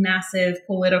these massive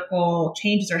political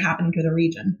changes are happening to the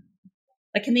region?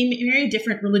 Like, can they marry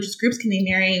different religious groups? Can they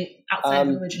marry outside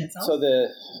the religion itself? So the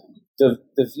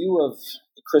view of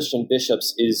the Christian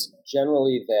bishops is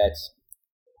generally that,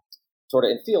 sort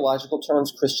of in theological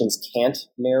terms, Christians can't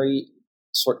marry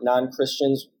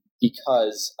non-Christians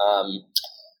because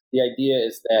the idea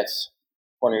is that,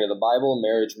 according to the Bible,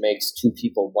 marriage makes two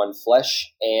people one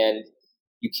flesh, and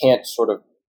you can't sort of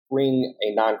bring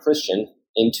a non-Christian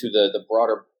into the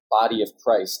broader body of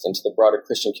Christ, into the broader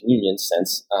Christian communion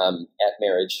sense at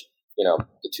marriage.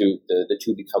 The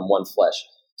two become one flesh.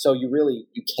 So you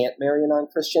can't marry a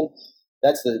non-Christian.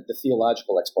 That's the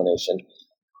theological explanation.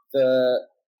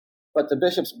 But the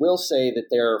bishops will say that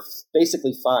they're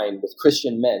basically fine with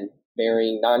Christian men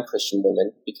marrying non-Christian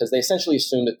women, because they essentially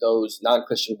assume that those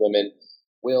non-Christian women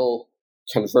will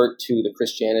convert to the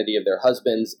Christianity of their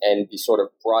husbands and be sort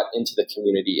of brought into the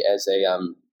community as a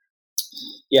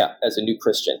new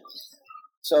Christian.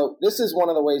 So this is one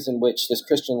of the ways in which this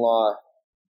Christian law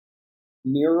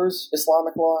mirrors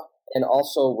Islamic law and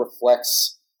also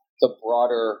reflects the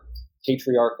broader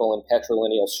patriarchal and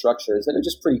patrilineal structures that are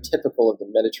just pretty typical of the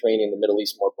Mediterranean and the Middle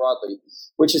East more broadly,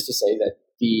 which is to say that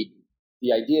the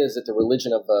idea is that the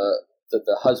religion of the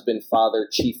husband, father,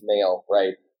 chief male,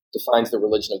 right, defines the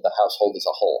religion of the household as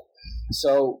a whole.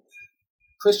 So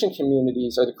Christian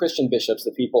communities, or the Christian bishops,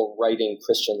 the people writing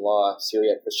Christian law,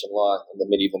 Syriac Christian law in the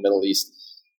medieval Middle East,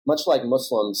 much like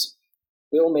Muslims,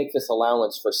 will make this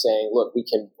allowance for saying, look, we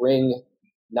can bring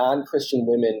non-Christian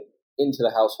women into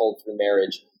the household through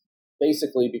marriage,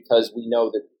 basically because we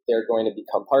know that they're going to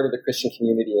become part of the Christian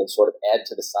community and sort of add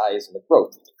to the size and the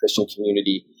growth of the Christian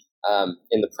community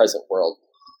in the present world.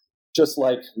 Just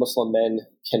like Muslim men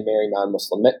can marry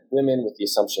non-Muslim women with the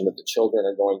assumption that the children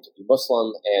are going to be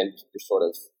Muslim, and you're sort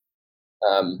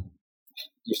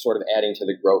of adding to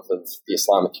the growth of the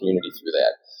Islamic community through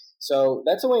that. So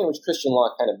that's a way in which Christian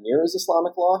law kind of mirrors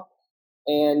Islamic law.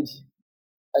 And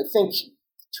I think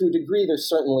to a degree there's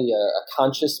certainly a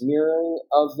conscious mirroring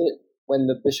of it when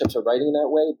the bishops are writing in that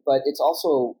way, but it's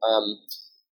also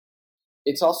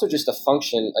just a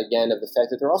function, again, of the fact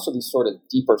that there are also these sort of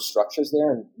deeper structures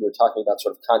there. And we were talking about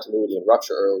sort of continuity and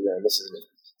rupture earlier, and this is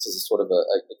a sort of a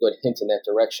good hint in that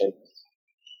direction.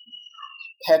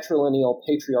 Patrilineal,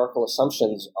 patriarchal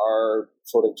assumptions are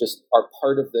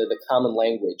part of the common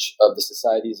language of the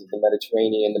societies of the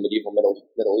Mediterranean, the medieval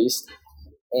Middle East.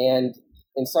 And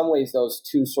in some ways, those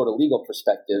two sort of legal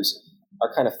perspectives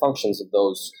are kind of functions of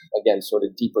those, again, sort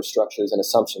of deeper structures and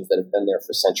assumptions that have been there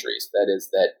for centuries. That is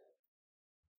that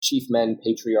chief men,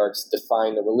 patriarchs,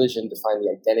 define the religion, define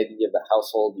the identity of the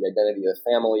household, the identity of the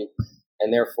family,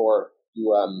 and therefore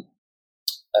you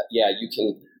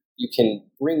can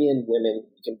bring in women,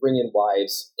 you can bring in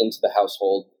wives into the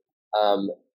household.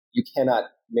 You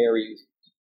cannot marry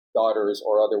daughters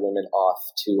or other women off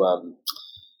to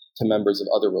members of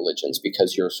other religions,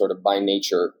 because you're sort of by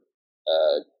nature,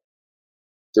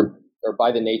 or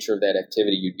by the nature of that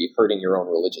activity, you'd be hurting your own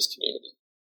religious community.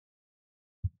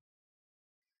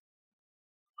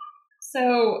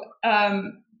 So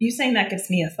you saying that gives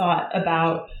me a thought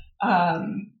about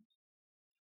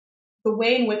the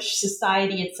way in which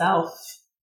society itself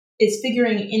is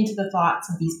figuring into the thoughts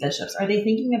of these bishops. Are they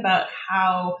thinking about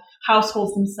how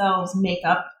households themselves make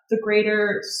up the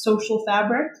greater social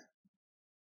fabric?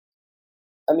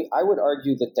 I mean, I would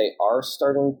argue that they are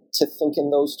starting to think in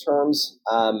those terms.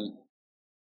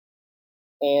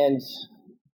 And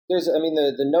there's,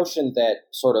 the notion that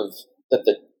that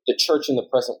the church in the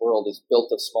present world is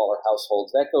built of smaller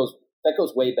households, that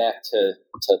goes way back to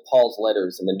Paul's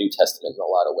letters in the New Testament in a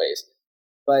lot of ways.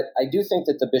 But I do think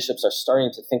that the bishops are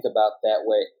starting to think about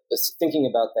thinking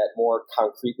about that more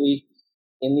concretely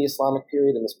in the Islamic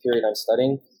period, in this period I'm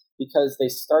studying, because they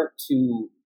start to,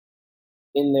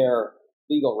 in their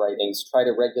legal writings, try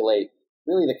to regulate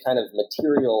really the kind of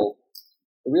material,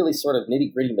 really sort of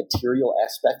nitty-gritty material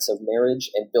aspects of marriage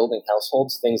and building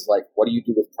households, things like what do you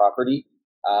do with property,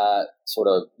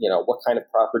 what kind of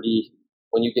property,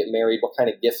 when you get married, what kind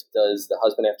of gift does the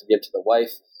husband have to give to the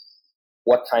wife?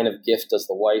 What kind of gift does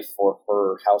the wife or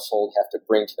her household have to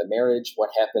bring to the marriage? What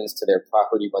happens to their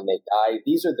property when they die?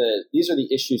 These are the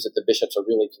issues that the bishops are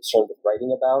really concerned with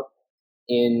writing about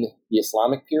in the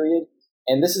Islamic period.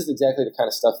 And this is exactly the kind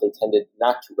of stuff they tended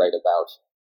not to write about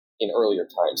in earlier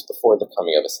times before the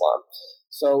coming of Islam.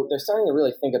 So they're starting to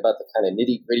really think about the kind of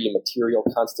nitty-gritty material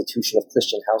constitution of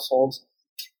Christian households.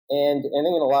 And I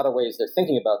think in a lot of ways they're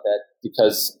thinking about that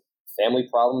because family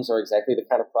problems are exactly the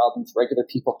kind of problems regular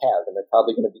people have, and they're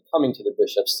probably going to be coming to the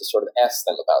bishops to sort of ask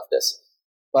them about this.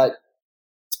 But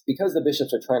because the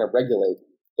bishops are trying to regulate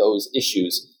those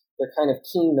issues, they're kind of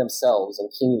keying themselves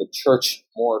and keying the church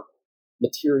more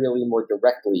materially, more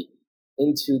directly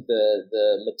into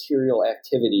the material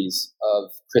activities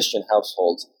of Christian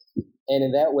households. And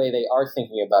in that way, they are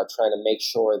thinking about trying to make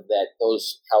sure that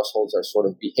those households are sort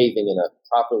of behaving in a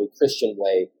properly Christian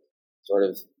way, sort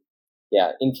of,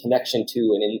 in connection to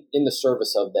and in the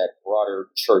service of that broader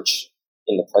church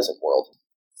in the present world.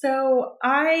 So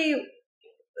I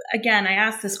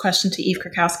asked this question to Eve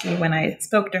Krakowski when I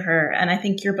spoke to her, and I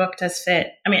think your book does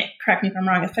fit. I mean, correct me if I'm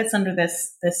wrong, it fits under this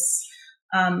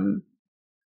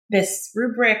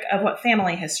rubric of what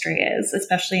family history is,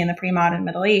 especially in the pre-modern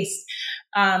Middle East.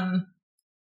 How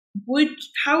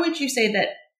would you say that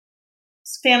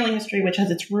family history, which has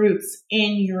its roots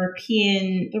in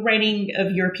the writing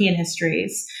of European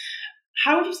histories,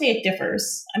 how would you say it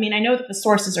differs? I mean, I know that the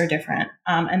sources are different,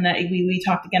 and that we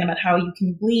talked again about how you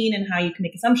can glean and how you can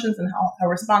make assumptions and how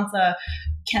responsa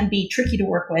can be tricky to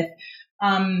work with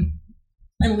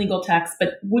in legal texts.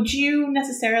 But would you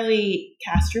necessarily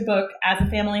cast your book as a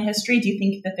family history? Do you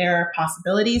think that there are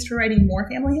possibilities for writing more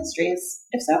family histories?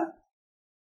 If so?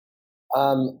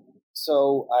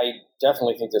 So I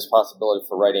definitely think there's possibility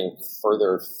for writing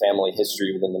further family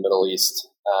history within the Middle East,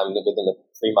 within the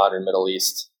pre-modern Middle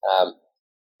East. And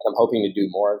I'm hoping to do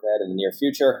more of that in the near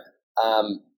future,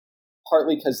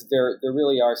 partly because there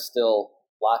really are still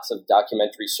lots of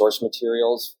documentary source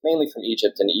materials, mainly from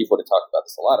Egypt, and Eve would have talked about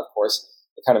this a lot, of course,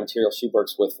 the kind of material she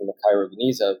works with from the Cairo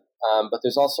Geniza. But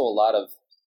there's also a lot of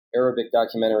Arabic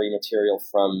documentary material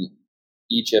from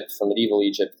Egypt, from medieval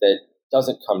Egypt, that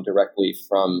doesn't come directly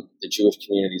from the Jewish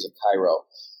communities of Cairo.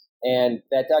 And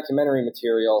that documentary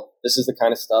material, this is the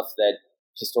kind of stuff that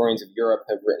historians of Europe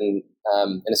have written,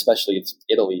 and especially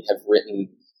Italy, have written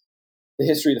the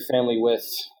history of the family with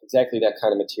exactly that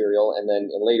kind of material. And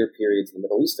then in later periods in the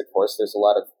Middle East, of course, there's a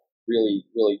lot of really,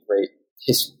 really great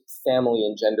family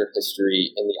and gender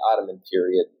history in the Ottoman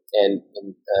period and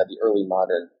in the early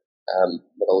modern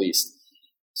Middle East.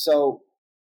 So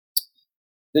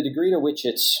the degree to which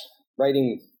it's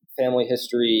writing family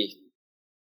history,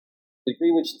 the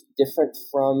degree which is different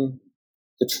from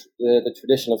the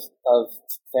tradition of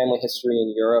family history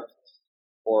in Europe,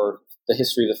 or the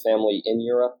history of the family in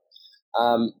Europe.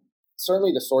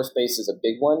 Certainly the source base is a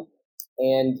big one,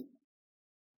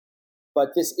 but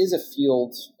this is a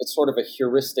field, it's sort of a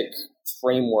heuristic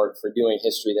framework for doing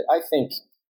history that I think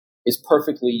is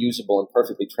perfectly usable and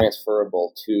perfectly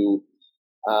transferable to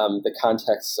the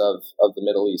context of the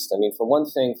Middle East. I mean, for one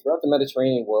thing, throughout the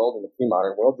Mediterranean world and the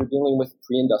pre-modern world, we're dealing with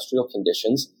pre-industrial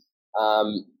conditions.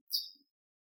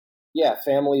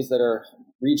 Families that are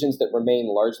regions that remain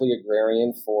largely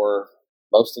agrarian for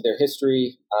most of their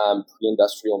history,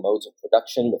 pre-industrial modes of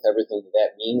production with everything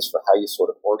that means for how you sort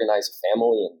of organize a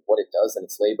family and what it does in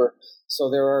its labor. So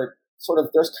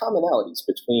there's commonalities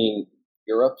between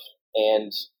Europe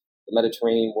and the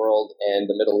Mediterranean world and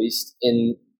the Middle East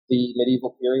in the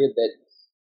medieval period that,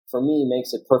 for me,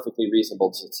 makes it perfectly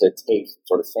reasonable to take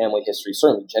sort of family history,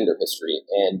 certainly gender history,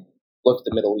 and look at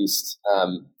the Middle East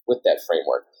with that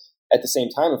framework. At the same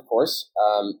time, of course,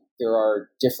 there are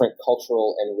different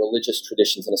cultural and religious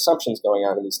traditions and assumptions going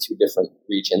on in these two different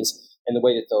regions, and the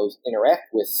way that those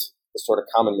interact with the sort of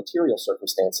common material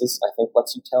circumstances, I think,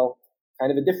 lets you tell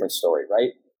kind of a different story,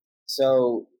 right?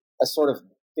 So a sort of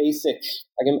basic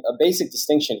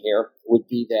distinction here would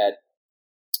be that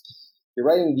you're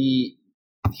writing the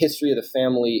history of the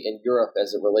family in Europe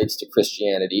as it relates to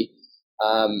Christianity.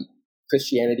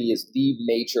 Christianity is the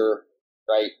major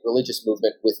religious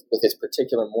movement with its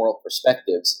particular moral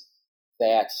perspectives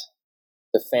that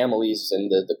the families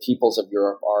and the peoples of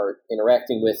Europe are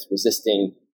interacting with,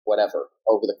 resisting, whatever,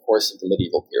 over the course of the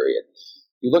medieval period.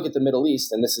 You look at the Middle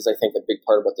East, and this is, I think, a big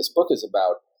part of what this book is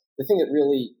about. The thing that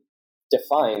really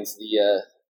defines the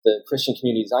Christian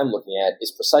communities I'm looking at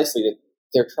is precisely that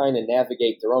they're trying to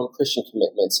navigate their own Christian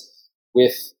commitments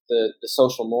with the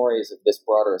social mores of this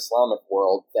broader Islamic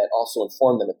world that also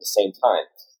inform them at the same time.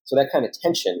 So that kind of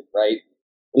tension, right,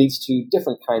 leads to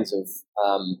different kinds of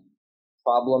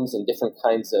problems and different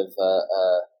kinds of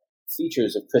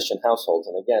features of Christian households.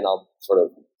 And again, I'll sort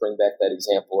of bring back that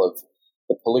example of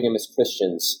the polygamous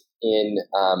Christians in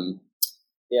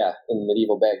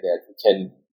medieval Baghdad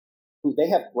who they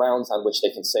have grounds on which they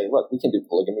can say, look, we can do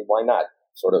polygamy, why not?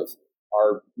 Sort of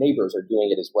our neighbors are doing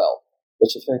it as well.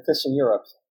 Which, if you're in Christian Europe,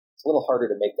 it's a little harder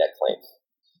to make that claim.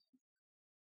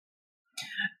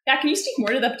 Yeah, can you speak more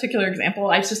to that particular example?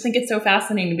 I just think it's so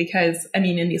fascinating because, I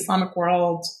mean, in the Islamic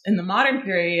world, in the modern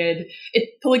period,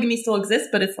 polygamy still exists,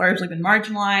 but it's largely been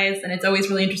marginalized, and it's always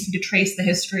really interesting to trace the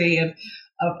history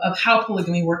of how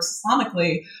polygamy works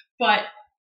Islamically. But,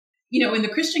 in the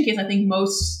Christian case, I think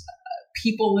most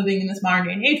people living in this modern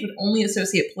day and age would only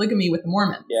associate polygamy with the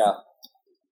Mormons. Yeah.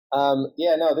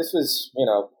 This was,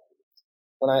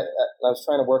 when I was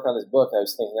trying to work on this book, I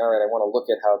was thinking, all right, I want to look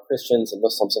at how Christians and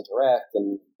Muslims interact,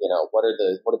 and what are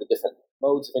the different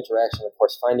modes of interaction. Of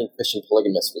course, finding Christian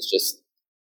polygamists was just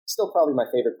still probably my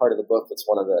favorite part of the book. It's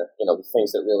one of the the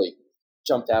things that really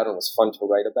jumped out and was fun to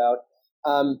write about.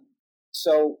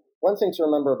 So one thing to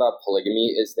remember about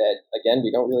polygamy is that, again, we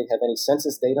don't really have any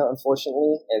census data,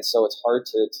 unfortunately, and so it's hard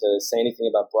to say anything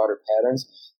about broader patterns.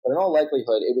 But in all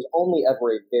likelihood, it was only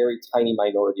ever a very tiny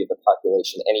minority of the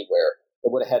population anywhere that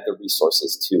would have had the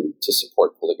resources to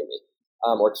support polygamy,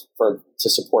 or to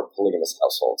support polygamous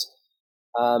households.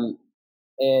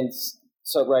 And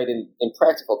so, right, in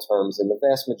practical terms, in the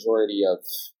vast majority of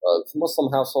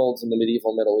Muslim households in the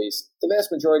medieval Middle East, the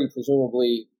vast majority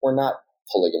presumably were not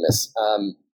polygamous.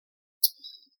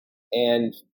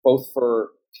 And both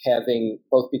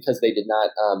because they did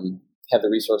not have the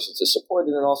resources to support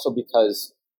it, and also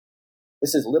because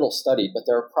this is little studied, but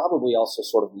there are probably also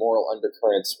sort of moral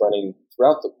undercurrents running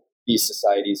throughout these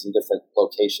societies in different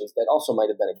locations that also might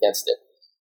have been against it.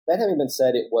 that having been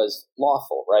said, it was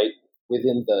lawful, right,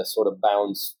 within the sort of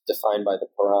bounds defined by the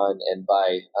Quran and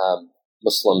by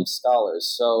Muslim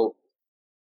scholars. So,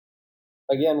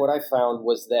 again, what I found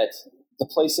was that the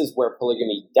places where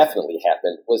polygamy definitely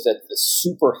happened was at the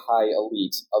super high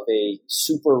elite of a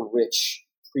super rich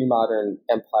pre-modern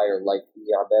empire like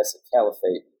the Abbasid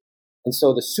Caliphate. And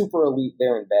so the super elite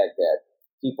there in Baghdad,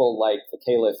 people like the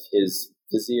Caliph, his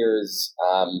viziers,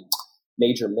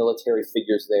 major military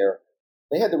figures there,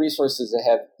 they had the resources to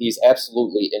have these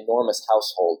absolutely enormous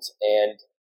households. And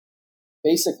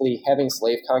basically having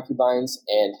slave concubines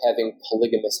and having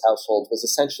polygamous households was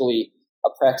essentially a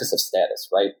practice of status,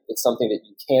 right? It's something that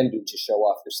you can do to show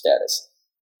off your status.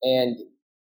 And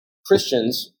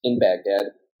Christians in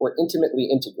Baghdad were intimately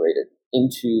integrated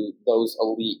into those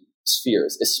elite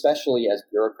spheres, especially as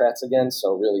bureaucrats again,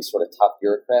 so really sort of top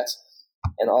bureaucrats,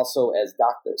 and also as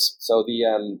doctors. So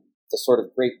the sort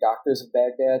of great doctors of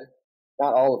Baghdad,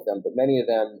 not all of them, but many of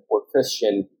them were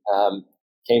Christian,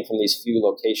 came from these few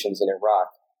locations in Iraq.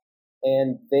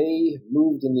 And they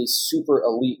moved in these super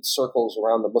elite circles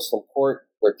around the Muslim court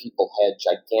where people had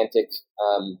gigantic,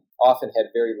 often had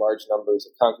very large numbers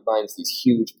of concubines, these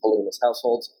huge polygamous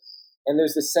households. And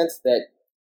there's this sense that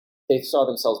they saw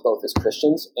themselves both as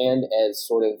Christians and as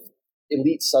sort of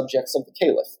elite subjects of the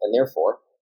Caliph. And therefore,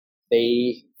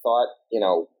 they thought,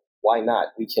 why not?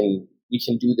 We can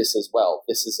do this as well.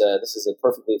 This is a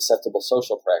perfectly acceptable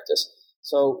social practice.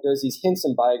 So there's these hints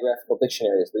in biographical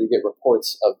dictionaries where you get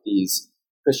reports of these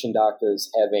Christian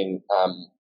doctors having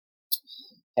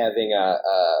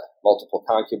multiple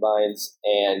concubines,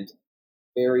 and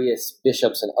various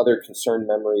bishops and other concerned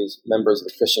members of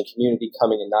the Christian community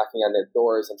coming and knocking on their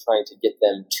doors and trying to get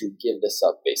them to give this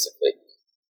up, basically.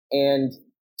 And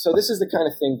so this is the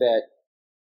kind of thing that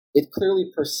it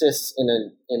clearly persists in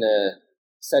a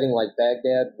setting like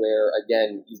Baghdad, where,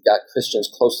 again, you've got Christians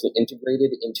closely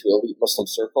integrated into elite Muslim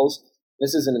circles.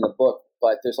 This isn't in the book,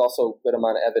 but there's also a good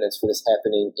amount of evidence for this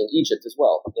happening in Egypt as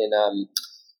well,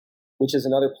 which is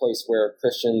another place where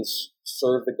Christians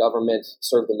serve the government,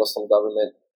 serve the Muslim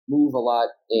government, move a lot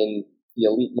in the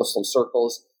elite Muslim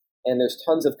circles. And there's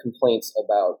tons of complaints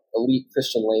about elite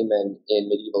Christian laymen in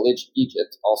medieval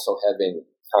Egypt also having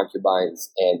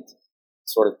concubines and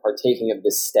sort of partaking of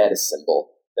this status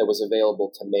symbol that was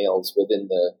available to males within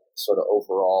the sort of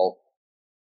overall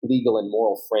legal and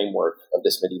moral framework of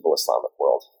this medieval Islamic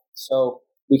world. So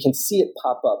we can see it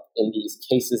pop up in these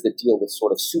cases that deal with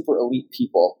sort of super elite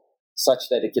people, such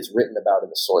that it gets written about in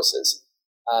the sources.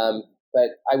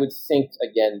 But I would think,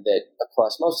 again, that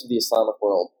across most of the Islamic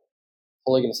world,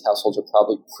 polygamous households are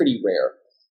probably pretty rare.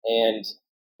 And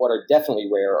what are definitely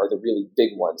rare are the really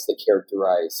big ones that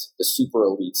characterize the super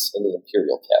elites in the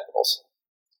imperial capitals.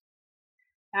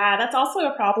 That's also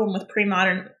a problem with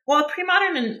pre-modern. Well,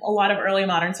 pre-modern and a lot of early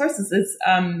modern sources is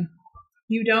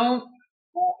you don't,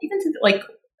 even to like,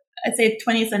 I'd say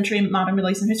 20th century modern Middle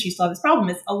Eastern history still have this problem,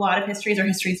 is a lot of histories are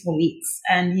histories of elites.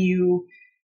 And you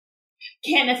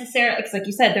can't necessarily, because like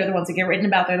you said, they're the ones that get written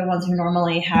about. They're the ones who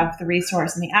normally have the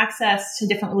resource and the access to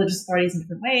different religious authorities in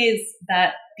different ways,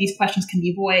 that these questions can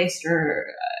be voiced or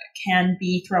can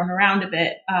be thrown around a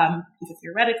bit, either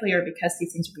theoretically or because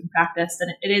these things are being practiced.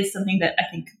 And it is something that I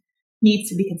think needs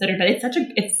to be considered. But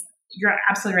you're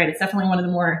absolutely right. It's definitely one of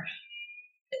the more,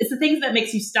 it's the things that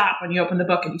makes you stop when you open the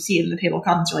book and you see it in the table of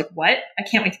contents. You're like, what? I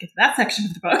can't wait to get to that section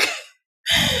of the book.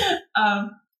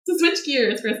 To switch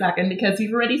gears for a second, because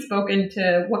you've already spoken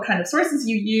to what kind of sources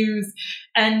you use,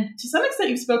 and to some extent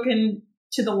you've spoken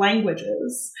to the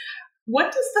languages.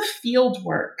 What does the field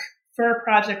work for a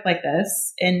project like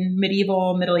this in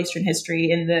medieval Middle Eastern history,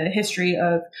 in the history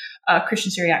of Christian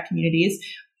Syriac communities,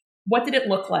 what did it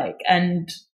look like?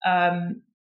 And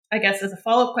I guess as a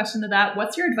follow-up question to that,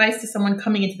 what's your advice to someone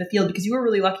coming into the field? Because you were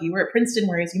really lucky. You were at Princeton,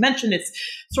 where, as you mentioned, it's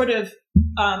sort of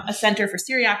a center for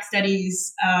Syriac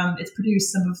studies. It's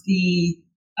produced some of the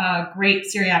great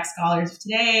Syriac scholars of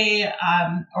today,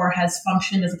 or has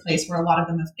functioned as a place where a lot of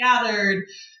them have gathered.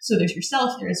 So there's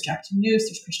yourself, there's Jack Tounous,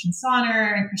 there's Christian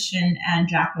Sonner, and Christian and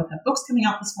Jack both have books coming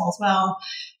out this fall as well.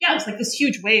 Yeah, it's like this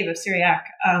huge wave of Syriac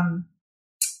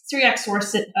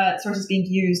sources being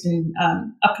used in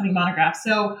upcoming monographs.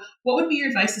 So what would be your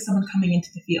advice to someone coming into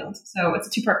the field? So it's a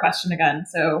two-part question again.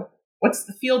 So what's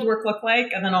the field work look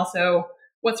like? And then also,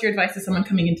 what's your advice to someone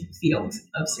coming into the field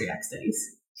of Syriac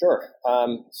studies? Sure.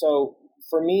 So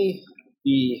for me,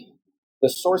 the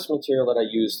source material that I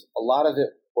used, a lot of it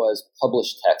was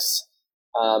published texts,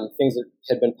 things that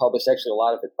had been published, actually a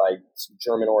lot of it by some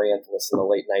German Orientalists in the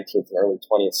late 19th and early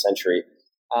 20th century.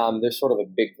 There's sort of a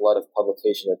big glut of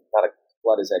publication. Not a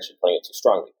glut is actually putting it too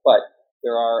strongly, but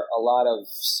there are a lot of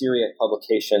Syriac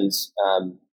publications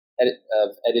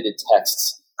edited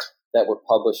texts that were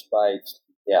published by,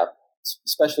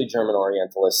 especially German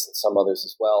Orientalists and some others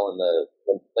as well in the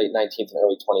late 19th and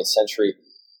early 20th century.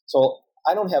 So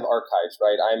I don't have archives,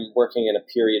 right? I'm working in a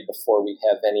period before we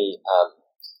have any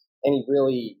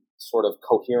really sort of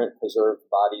coherent, preserved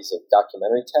bodies of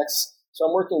documentary texts. So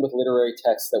I'm working with literary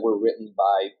texts that were written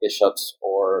by bishops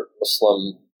or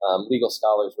Muslim legal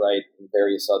scholars, right, and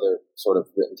various other sort of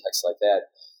written texts like that.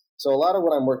 So a lot of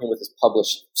what I'm working with is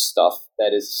published stuff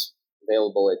that is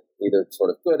available at either sort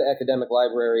of good academic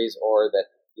libraries or that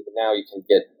even now you can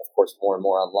get, of course, more and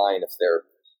more online if they're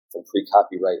from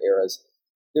pre-copyright eras.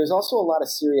 There's also a lot of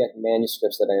Syriac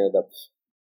manuscripts that I ended up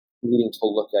needing to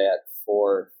look at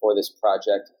for this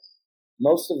project.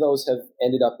 Most of those have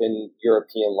ended up in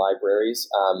European libraries,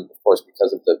 of course,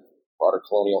 because of the broader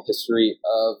colonial history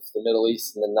of the Middle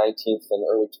East in the 19th and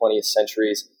early 20th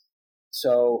centuries.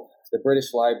 So the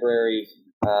British Library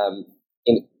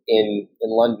in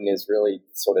London is really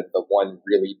sort of the one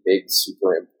really big,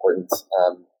 super important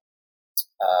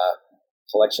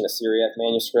collection of Syriac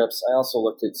manuscripts. I also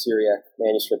looked at Syriac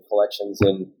manuscript collections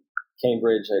in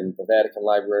Cambridge and the Vatican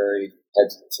Library, had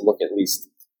to look at least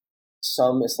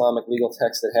some Islamic legal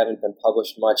texts that haven't been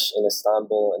published much in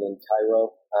Istanbul and in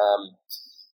Cairo.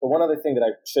 But one other thing that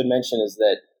I should mention is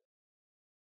that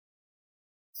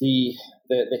the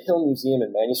Hill Museum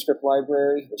and Manuscript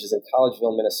Library, which is in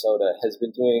Collegeville, Minnesota, has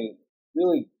been doing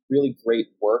really, really great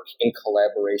work in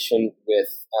collaboration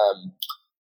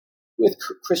with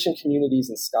Christian communities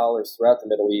and scholars throughout the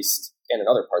Middle East and in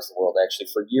other parts of the world, actually,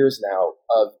 for years now,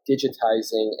 of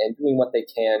digitizing and doing what they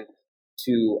can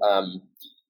to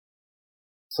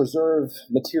preserve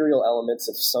material elements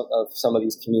of some of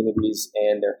these communities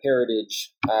and their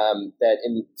heritage that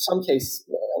in some cases,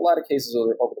 a lot of cases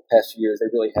over the past few years, they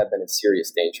really have been in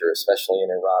serious danger, especially in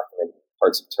Iraq and in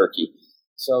parts of Turkey.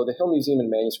 So the Hill Museum and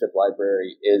Manuscript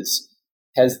Library is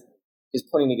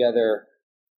putting together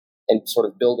and sort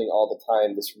of building all the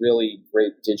time this really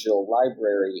great digital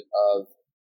library of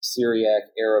Syriac,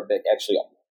 Arabic, actually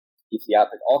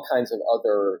Ethiopic, all kinds of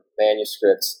other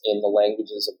manuscripts in the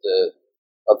languages of the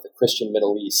Christian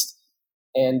Middle East.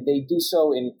 And they do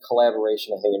so in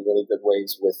collaboration, I think, in really good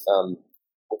ways with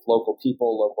local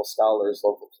people, local scholars,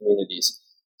 local communities.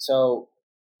 So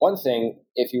one thing,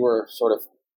 if you were sort of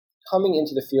coming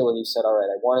into the field and you said, all right,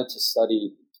 I wanted to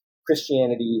study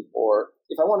Christianity, or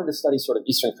if I wanted to study sort of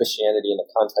Eastern Christianity in the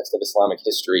context of Islamic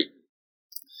history,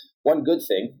 one good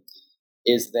thing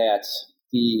is that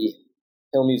the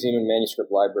Hill Museum and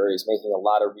Manuscript Library is making a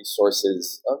lot of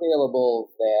resources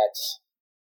available that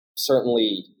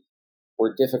certainly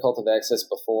were difficult of access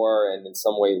before, and in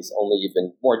some ways only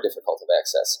even more difficult of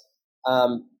access.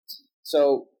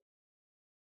 So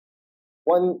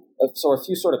a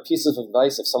few sort of pieces of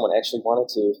advice if someone actually wanted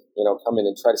to, come in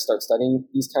and try to start studying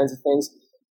these kinds of things.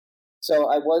 So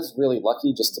I was really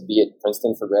lucky just to be at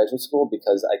Princeton for graduate school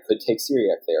because I could take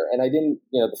Syriac there. And I didn't,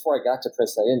 before I got to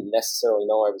Princeton, I didn't necessarily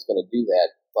know I was going to do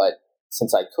that. But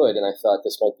since I could, and I thought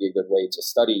this might be a good way to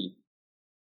study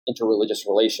interreligious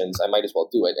relations, I might as well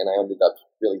do it. And I ended up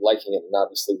really liking it and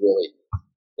obviously really,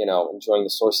 enjoying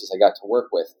the sources I got to work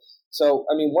with. So,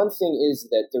 one thing is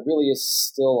that there really is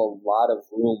still a lot of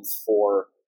room for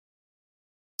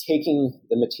taking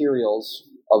the materials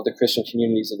of the Christian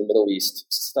communities of the Middle East,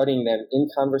 studying them in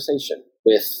conversation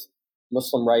with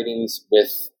Muslim writings,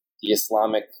 with the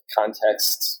Islamic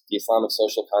context, the Islamic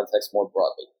social context more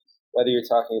broadly. Whether you're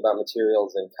talking about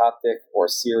materials in Coptic or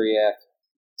Syriac,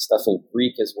 stuff in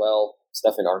Greek as well,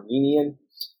 stuff in Armenian,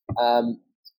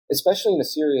 especially in the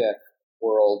Syriac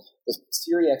world, the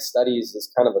Syriac studies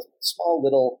is kind of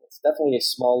it's definitely a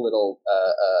small little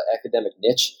academic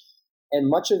niche. And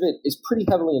much of it is pretty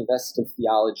heavily invested in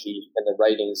theology and the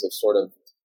writings of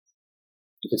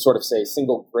you could sort of say,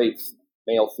 single great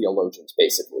male theologians,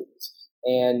 basically.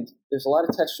 And there's a lot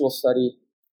of textual study.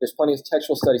 There's plenty of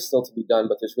textual study still to be done,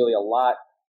 but there's really a lot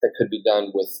that could be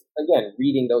done with, again,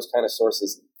 reading those kind of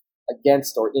sources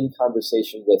against or in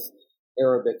conversation with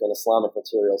Arabic and Islamic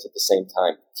materials at the same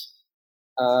time.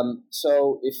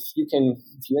 So if you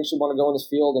actually want to go in this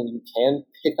field and you can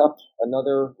pick up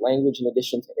another language in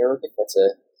addition to Arabic,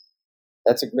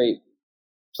 that's a great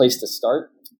place to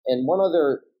start. And one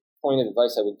other point of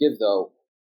advice I would give, though,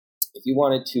 if you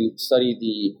wanted to study if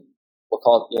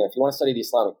you want to study the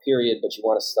Islamic period, but you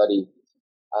want to study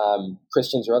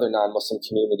Christians or other non-Muslim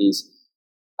communities,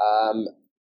 I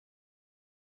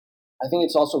think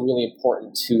it's also really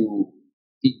important to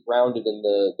be grounded in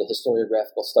the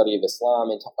historiographical study of Islam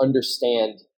and to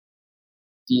understand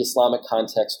the Islamic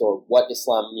context or what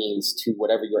Islam means to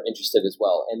whatever you're interested as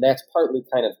well. And that's partly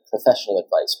kind of professional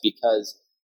advice because,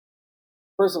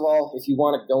 First of all, if you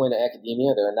want to go into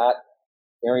academia, there are not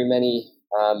very many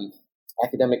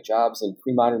academic jobs in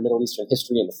pre-modern Middle Eastern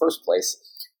history in the first place.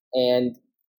 And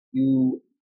I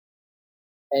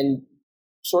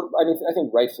think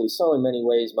rightfully so in many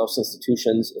ways, most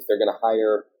institutions, if they're going to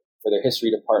hire for their history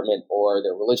department or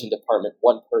their religion department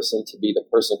one person to be the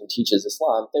person who teaches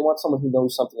Islam, they want someone who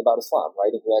knows something about Islam, right,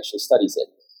 and who actually studies it.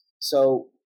 So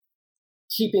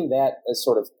keeping that as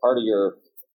sort of part of your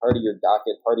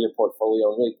docket, part of your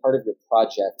portfolio, and really part of your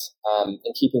project,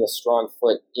 and keeping a strong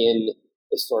foot in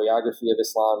the historiography of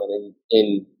Islam and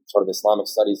in sort of Islamic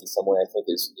studies in some way, I think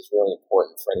is really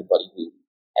important for anybody who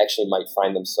actually might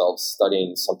find themselves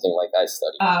studying something like I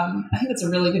studied. I think it's a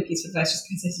really good piece of advice, just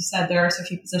because, as you said, there are so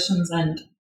few positions, and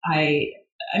I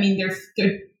mean, there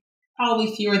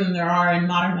probably fewer than there are in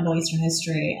modern Middle Eastern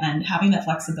history, and having that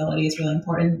flexibility is really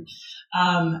important.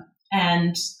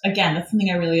 And again, that's something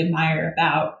I really admire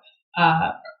about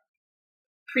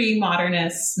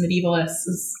pre-modernists, medievalists,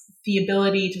 is the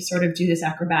ability to sort of do this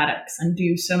acrobatics and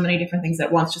do so many different things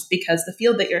at once, just because the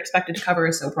field that you're expected to cover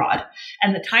is so broad.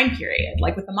 And the time period,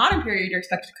 like with the modern period, you're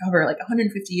expected to cover like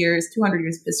 150 years, 200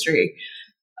 years of history.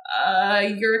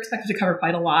 You're expected to cover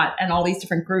quite a lot, and all these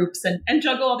different groups, and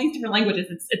juggle all these different languages.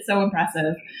 It's so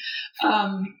impressive.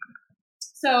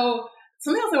 So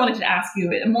something else I wanted to ask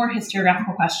you, a more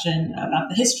historiographical question about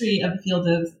the history of the field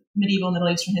of medieval Middle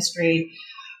Eastern history.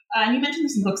 And you mentioned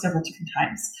this in the book several different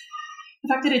times. The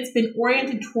fact that it's been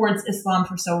oriented towards Islam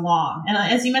for so long. And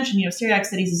as you mentioned, Syriac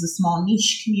studies is a small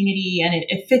niche community, and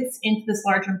it fits into this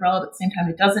large umbrella, but at the same time,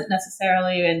 it doesn't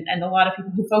necessarily. And a lot of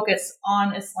people who focus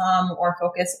on Islam or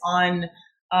focus on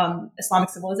Islamic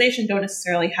civilization don't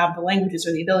necessarily have the languages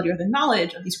or the ability or the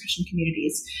knowledge of these Christian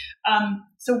communities.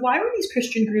 So why were these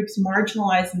Christian groups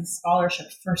marginalized in scholarship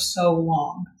for so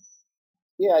long?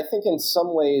 Yeah, I think in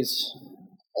some ways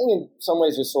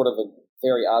there's sort of a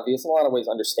very obvious, in a lot of ways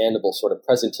understandable sort of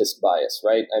presentist bias,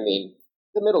 right? I mean,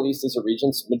 the Middle East is a region,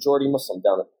 it's majority Muslim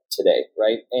down today,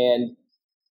 right? And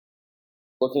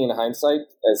looking in hindsight,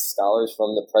 as scholars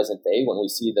from the present day, when we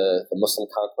see the Muslim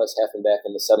conquest happen back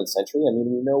in the 7th century, I mean,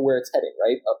 we know where it's heading,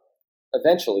 right?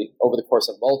 Eventually, over the course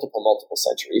of multiple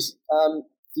centuries,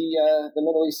 the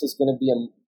Middle East is going to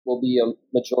will be a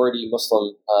majority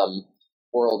Muslim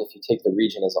world if you take the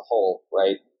region as a whole,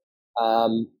 right?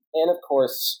 And of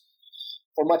course,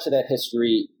 for much of that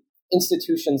history,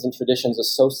 institutions and traditions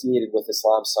associated with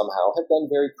Islam somehow have been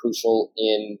very crucial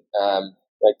in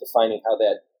defining how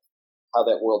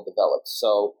that world developed.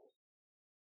 So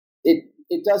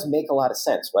it does make a lot of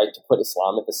sense, right, to put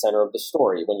Islam at the center of the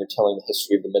story when you're telling the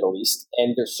history of the Middle East.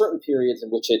 And there's certain periods in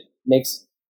which it makes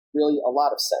really a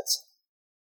lot of sense.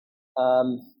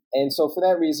 And so for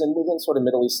that reason, within sort of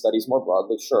Middle East studies more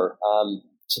broadly, sure,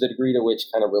 to the degree to which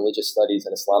kind of religious studies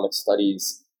and Islamic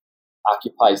studies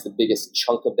occupies the biggest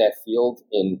chunk of that field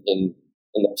in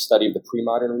the study of the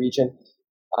pre-modern region,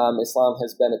 Islam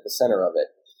has been at the center of it.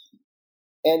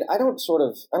 And I don't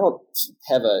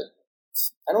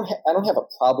have a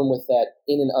problem with that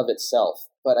in and of itself,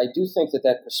 but I do think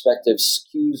that perspective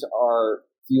skews our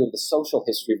view of the social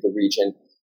history of the region,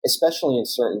 especially in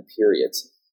certain periods,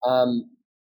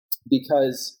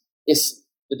 because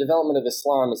the development of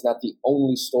Islam is not the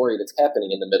only story that's happening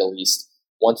in the Middle East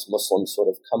once Muslims sort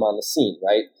of come on the scene,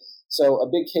 right? So a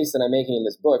big case that I'm making in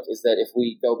this book is that if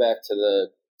we go back to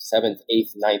the 7th,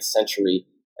 8th, 9th century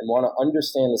and want to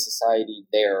understand the society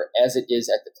there as it is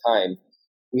at the time,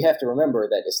 we have to remember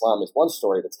that Islam is one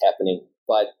story that's happening,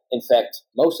 but in fact,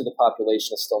 most of the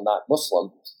population is still not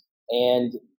Muslim.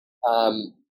 And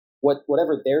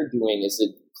whatever they're doing is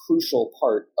a crucial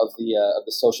part of the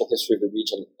social history of the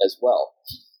region as well.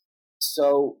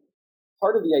 So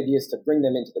part of the idea is to bring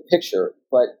them into the picture,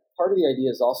 but part of the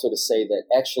idea is also to say that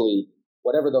actually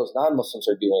whatever those non-Muslims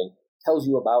are doing tells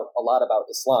you a lot about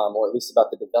Islam, or at least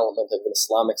about the development of an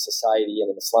Islamic society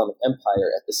and an Islamic empire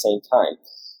at the same time.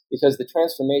 Because the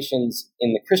transformations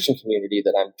in the Christian community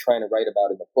that I'm trying to write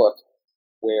about in the book,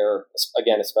 where,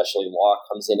 again, especially law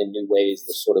comes in new ways,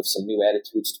 there's sort of some new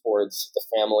attitudes towards the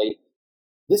family.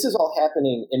 This is all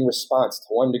happening in response to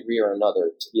one degree or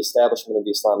another to the establishment of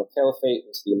the Islamic Caliphate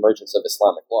and to the emergence of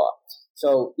Islamic law.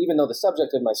 So even though the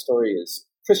subject of my story is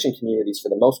Christian communities for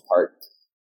the most part,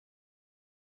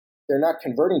 they're not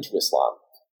converting to Islam,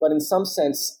 but in some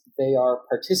sense, they are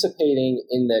participating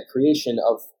in the creation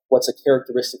of what's a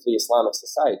characteristically Islamic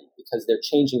society, because they're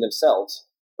changing themselves,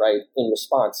 right, in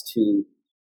response to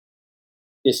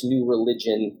this new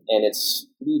religion and its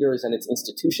leaders and its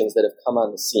institutions that have come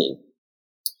on the scene.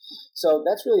 So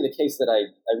that's really the case that I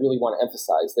really want to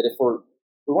emphasize, that if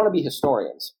we want to be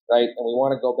historians, right, and we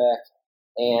want to go back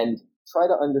and try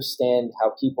to understand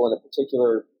how people in a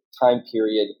particular time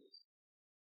period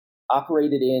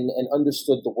operated in and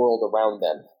understood the world around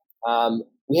them.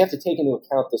 We have to take into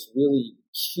account this really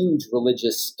huge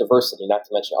religious diversity, not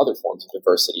to mention other forms of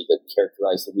diversity that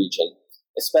characterize the region,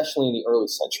 especially in the early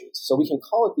centuries. So we can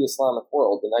call it the Islamic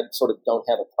world, and I sort of don't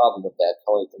have a problem with that,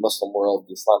 calling it the Muslim world,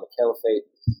 the Islamic Caliphate,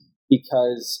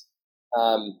 because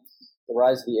the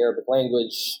rise of the Arabic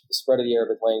language, the spread of the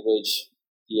Arabic language,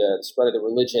 the spread of the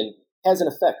religion has an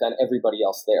effect on everybody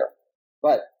else there.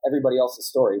 But everybody else's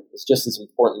story is just as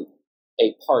important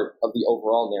a part of the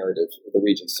overall narrative of the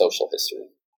region's social history.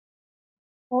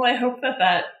 Well, I hope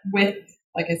that with,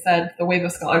 like I said, the wave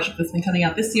of scholarship that's been coming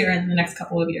out this year and the next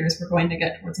couple of years, we're going to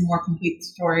get towards a more complete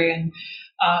story and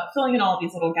filling in all of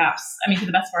these little gaps, to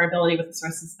the best of our ability with the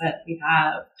sources that we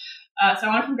have. So I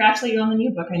want to congratulate you on the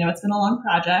new book. I know it's been a long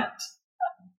project.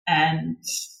 And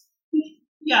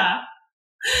yeah.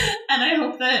 And I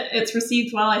hope that it's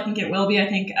received well. I think it will be.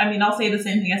 I'll say the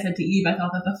same thing I said to Eve. I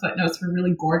thought that the footnotes were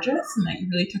really gorgeous and that you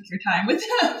really took your time with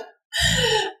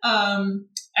them.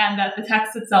 And that the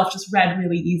text itself just read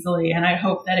really easily. And I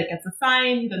hope that it gets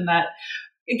assigned and that,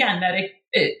 again, that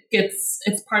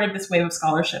it's part of this wave of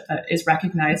scholarship that is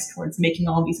recognized towards making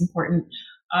all of these important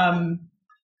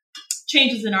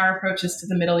changes in our approaches to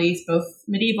the Middle East, both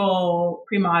medieval,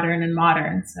 pre-modern, and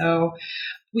modern. So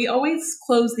we always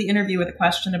close the interview with a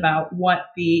question about what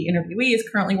the interviewee is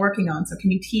currently working on. So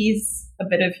can you tease a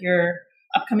bit of your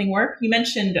upcoming work? You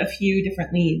mentioned a few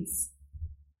different leads.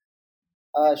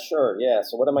 Sure, yeah.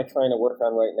 So what am I trying to work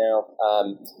on right now?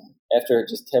 After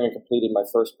just having completed my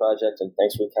first project, and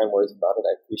thanks for your kind words about it,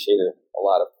 I appreciate it a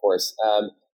lot, of course.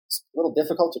 It's a little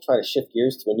difficult to try to shift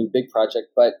gears to a new big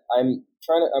project, but I'm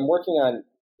working on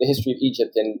the history of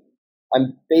Egypt, and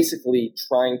I'm basically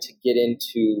trying to get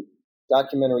into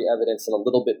documentary evidence and a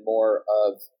little bit more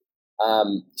of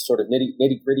sort of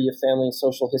nitty-gritty of family and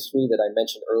social history that I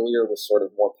mentioned earlier was sort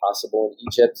of more possible in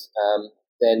Egypt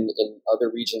than in other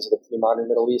regions of the pre-modern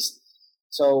Middle East.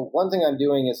 So one thing I'm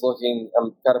doing is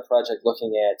I've got a project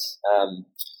looking at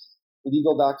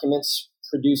legal documents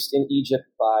produced in Egypt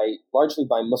largely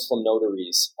by Muslim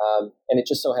notaries. And it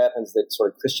just so happens that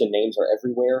sort of Christian names are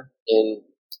everywhere in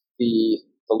the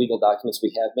legal documents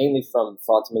we have, mainly from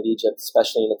Fatimid Egypt,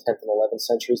 especially in the 10th and 11th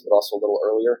centuries, but also a little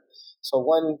earlier. So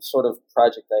one sort of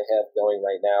project I have going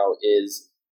right now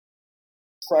is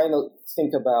trying to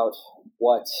think about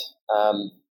what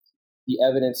the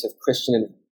evidence of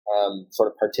Christian sort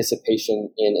of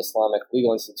participation in Islamic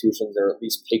legal institutions, or at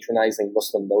least patronizing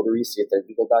Muslim notaries to get their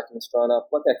legal documents drawn up,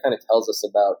 what that kind of tells us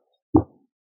about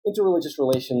interreligious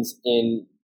relations in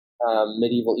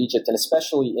medieval Egypt, and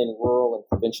especially in rural and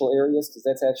provincial areas, because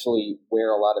that's actually where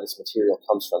a lot of this material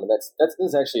comes from. And this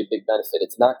is actually a big benefit.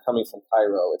 It's not coming from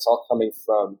Cairo. It's all coming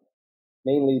from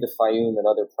mainly the Fayum and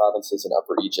other provinces in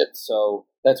Upper Egypt. So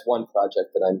that's one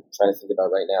project that I'm trying to think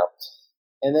about right now.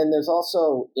 And then there's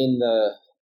also in the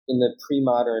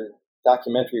pre-modern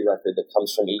documentary record that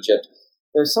comes from Egypt,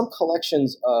 there's some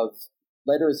collections of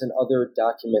letters and other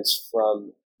documents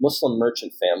from Muslim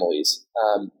merchant families,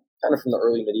 kind of from the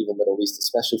early medieval Middle East,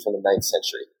 especially from the 9th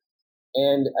century.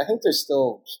 And I think there's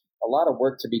still a lot of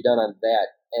work to be done on that.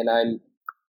 And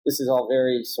this is all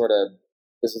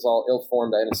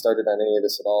ill-formed. I haven't started on any of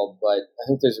this at all, but I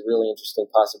think there's a really interesting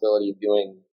possibility of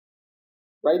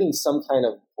writing some kind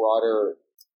of broader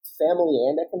family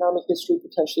and economic history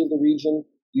potentially of the region,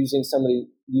 using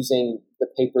the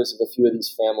papers of a few of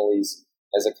these families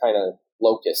as a kind of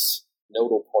locus,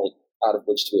 nodal point out of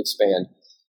which to expand.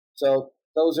 So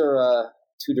those are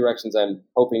two directions I'm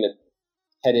hoping to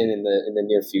head in the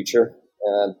near future.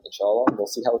 Inshallah, we'll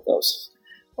see how it goes.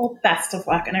 Well, best of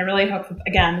luck. And I really hope,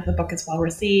 again, the book is well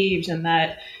received and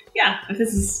that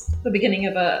this is the beginning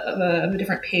of a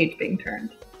different page being turned.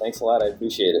 Thanks a lot. I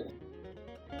appreciate it.